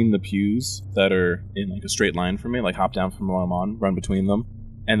between the pews that are in like a straight line from me, like hop down from where I'm on, run between them,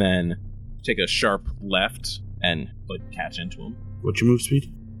 and then take a sharp left and like catch into him. What's your move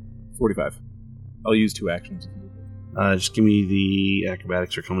speed? 45. I'll use 2 actions. Just give me the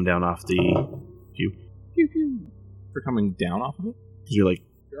acrobatics for coming down off the pew. Pew pew. For coming down off of it? 'Cause you're like,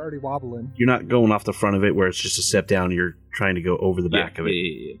 You're already wobbling. you're not going off the front of it where it's just a step down. You're trying to go over the back of it.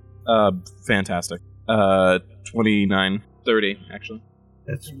 Yeah. Fantastic. 29, 30 actually.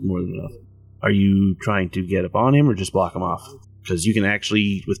 That's more than enough. Are you trying to get up on him or just block him off? Because you can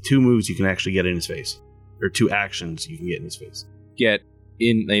actually, with 2 moves, you can actually get in his face. Or 2 actions, you can get in his face. Get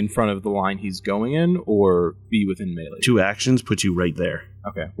in front of the line he's going in, or be within melee. 2 actions put you right there.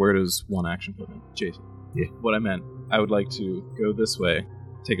 Okay, where does 1 action put me? Jason. Yeah. What I meant, I would like to go this way,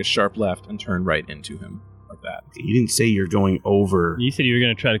 take a sharp left, and turn right into him. Like that. You didn't say you're going over. You said you were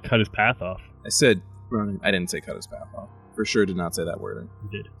going to try to cut his path off. I said running. I didn't say cut his path off. For sure did not say that wording. You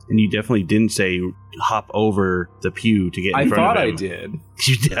did. And you definitely didn't say hop over the pew to get in I front thought of I him. did.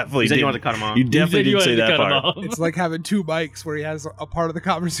 You definitely You said did. you wanted to cut him off. You definitely You didn't said say you that wanted to cut part. him off. It's like having 2 mics where he has a part of the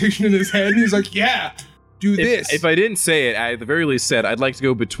conversation in his head, and he's like, yeah, do this. If I didn't say it, I at the very least said I'd like to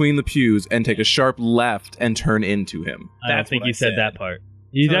go between the pews and take a sharp left and turn into him. I don't That's think what you I said that part.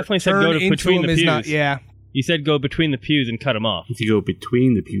 You definitely said Turn go to into between him the is pews. not- yeah. You said go between the pews and cut him off. If you go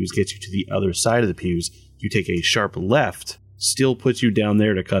between the pews, gets you to the other side of the pews. You take a sharp left, still puts you down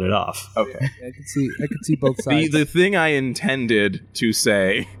there to cut it off. Okay. I could see both sides. the thing I intended to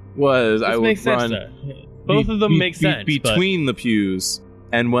say was I This would makes run sense, though. Both of them make sense. but- between the pews,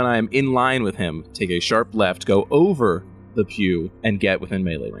 and when I'm in line with him, take a sharp left, go over the pew, and get within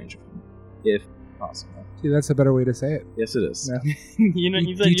melee range of him, if possible. See, that's a better way to say it. Yes, it is. Yeah. you know,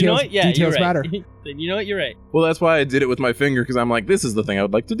 you said, you know Details- what? Yeah, details you're right. matter. You said, you know what? You're right. Well, that's why I did it with my finger, because I'm like, this is the thing I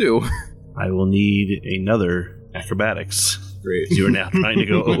would like to do. I will need another acrobatics. Great. You are now trying to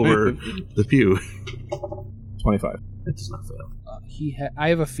go over the pew. 25. That does not fail. I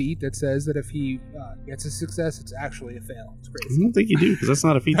have a feat that says that if he gets a success, it's actually a fail. It's I crazy. don't think you do, because that's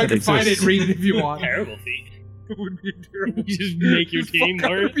not a feat I that can exists. find it and read it if you want. Terrible feat. It would be terrible. You just make your team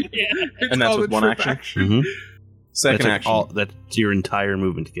worse. Yeah. It's And that's called with a one trip action? Mhm. Second That's action. that's your entire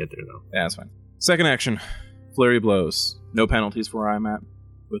movement to get there, though. Yeah, that's fine. Second action. Flurry blows. No penalties for where I'm at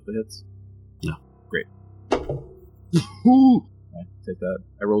with the hits? No. Great. Ooh. Take that.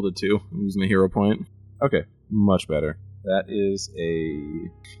 I rolled a 2. I'm using a hero point. Okay. Much better. That is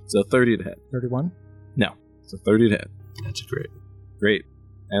it's a 30 to hit. 31? No. It's a 30 to hit. That's great. Great.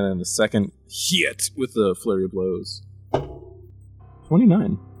 And then the second hit with the flurry of blows.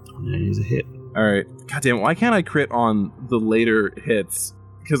 29. 29 is a hit. All right. God damn it. Why can't I crit on the later hits?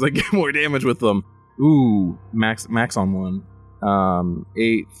 Because I get more damage with them. Ooh. Max on one.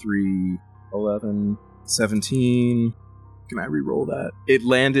 8, 3, 11, 17. Can I re-roll that? It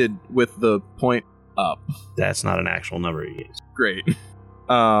landed with the point up. That's not an actual number you use. Great.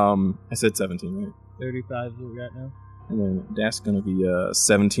 I said 17, right? 35 is what we got now. And then that's going to be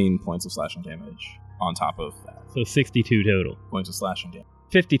 17 points of slashing damage on top of that. So 62 total. Points of slashing damage.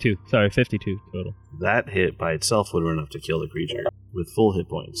 52. Sorry, 52 total. That hit by itself would have enough to kill the creature with full hit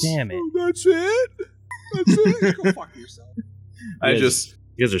points. Damn it. That's it? That's it? Go fuck yourself. I You just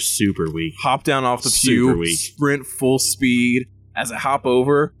guys are super weak. hop down off the Super pew, weak. sprint full speed. As I hop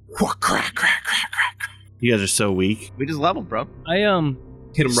over, crack, crack, crack, crack. You guys are so weak. We just leveled, bro. I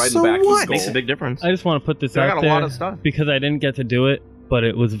Hit him right in So the back what? of Makes his a skull. big difference. I just want to put this I out got a there lot of stuff. because I didn't get to do it, but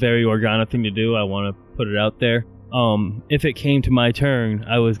it was a very organic thing to do. I want to put it out there. If it came to my turn,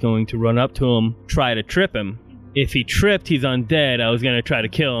 I was going to run up to him, try to trip him. If he tripped, he's undead. I was going to try to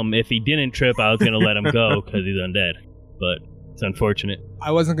kill him. If he didn't trip, I was going to let him go because he's undead. But it's unfortunate.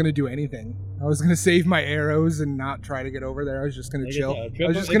 I wasn't going to do anything. I was going to save my arrows and not try to get over there. I was just going to chill. I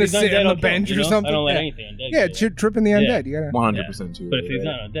was just going to sit on the bench or something. I don't let Yeah, anything undead. yeah tripping the undead. You gotta. 100% too. But if he's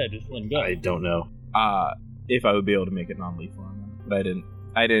not undead, just let him go. I don't know. If I would be able to make it non-lethal, but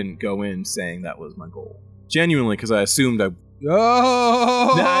I didn't go in saying that was my goal. Genuinely, because I assumed I.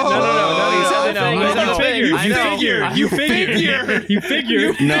 Oh! You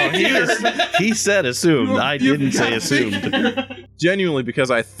figured. No, he said assumed. I didn't say assumed. Genuinely,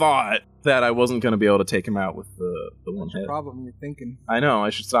 because I thought that I wasn't going to be able to take him out with the one hit. Problem you're thinking. I know, I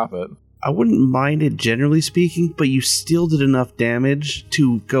should stop it. I wouldn't mind it generally speaking, but you still did enough damage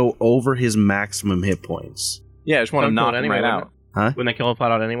to go over his maximum hit points. Yeah, I just want to Don't kill knock it him anyway, right wouldn't out. Wouldn't that kill him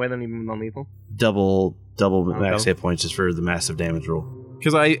flat out anyway, then even non-lethal? Double max Okay. hit points is for the massive damage roll.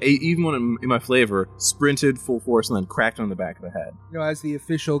 Because I even when I'm in my flavor, sprinted full force and then cracked him in the back of the head. You know, as the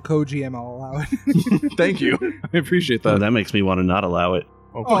official co-GM, I'll allow it. Thank you. I appreciate Oh, that. that makes me want to not allow it.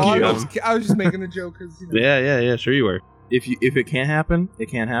 Oh, Oh, fuck you. I was just making a joke because Yeah, sure you were. If it can't happen, it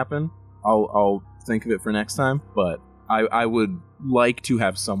can't happen. I'll think of it for next time. But I would like to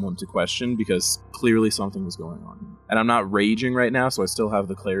have someone to question because clearly something was going on, and I'm not raging right now, so I still have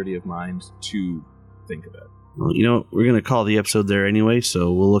the clarity of mind to think of it. Well, you know, we're going to call the episode there anyway,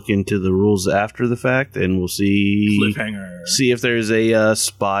 so we'll look into the rules after the fact, and we'll see if there's a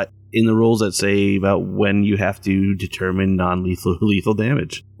spot in the rules that say about when you have to determine lethal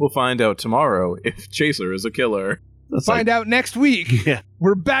damage. We'll find out tomorrow if Chaser is a killer. That's find out next week. Yeah.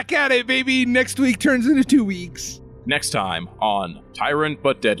 We're back at it, baby. Next week turns into 2 weeks. Next time on Tyrant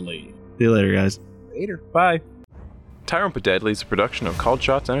but Deadly. See you later, guys. Later. Bye. Tyrant but Deadly is a production of Called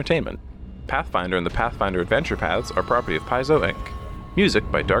Shots Entertainment. Pathfinder and the Pathfinder Adventure Paths are property of Paizo Inc. Music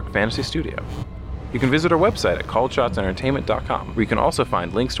by Dark Fantasy Studio. You can visit our website at calledshotsentertainment.com, where you can also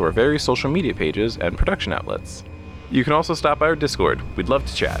find links to our various social media pages and production outlets. You can also stop by our Discord. We'd love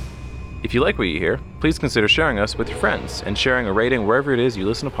to chat. If you like what you hear, please consider sharing us with your friends and sharing a rating wherever it is you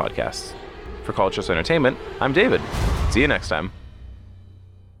listen to podcasts. For Called Shots Entertainment, I'm David. See you next time.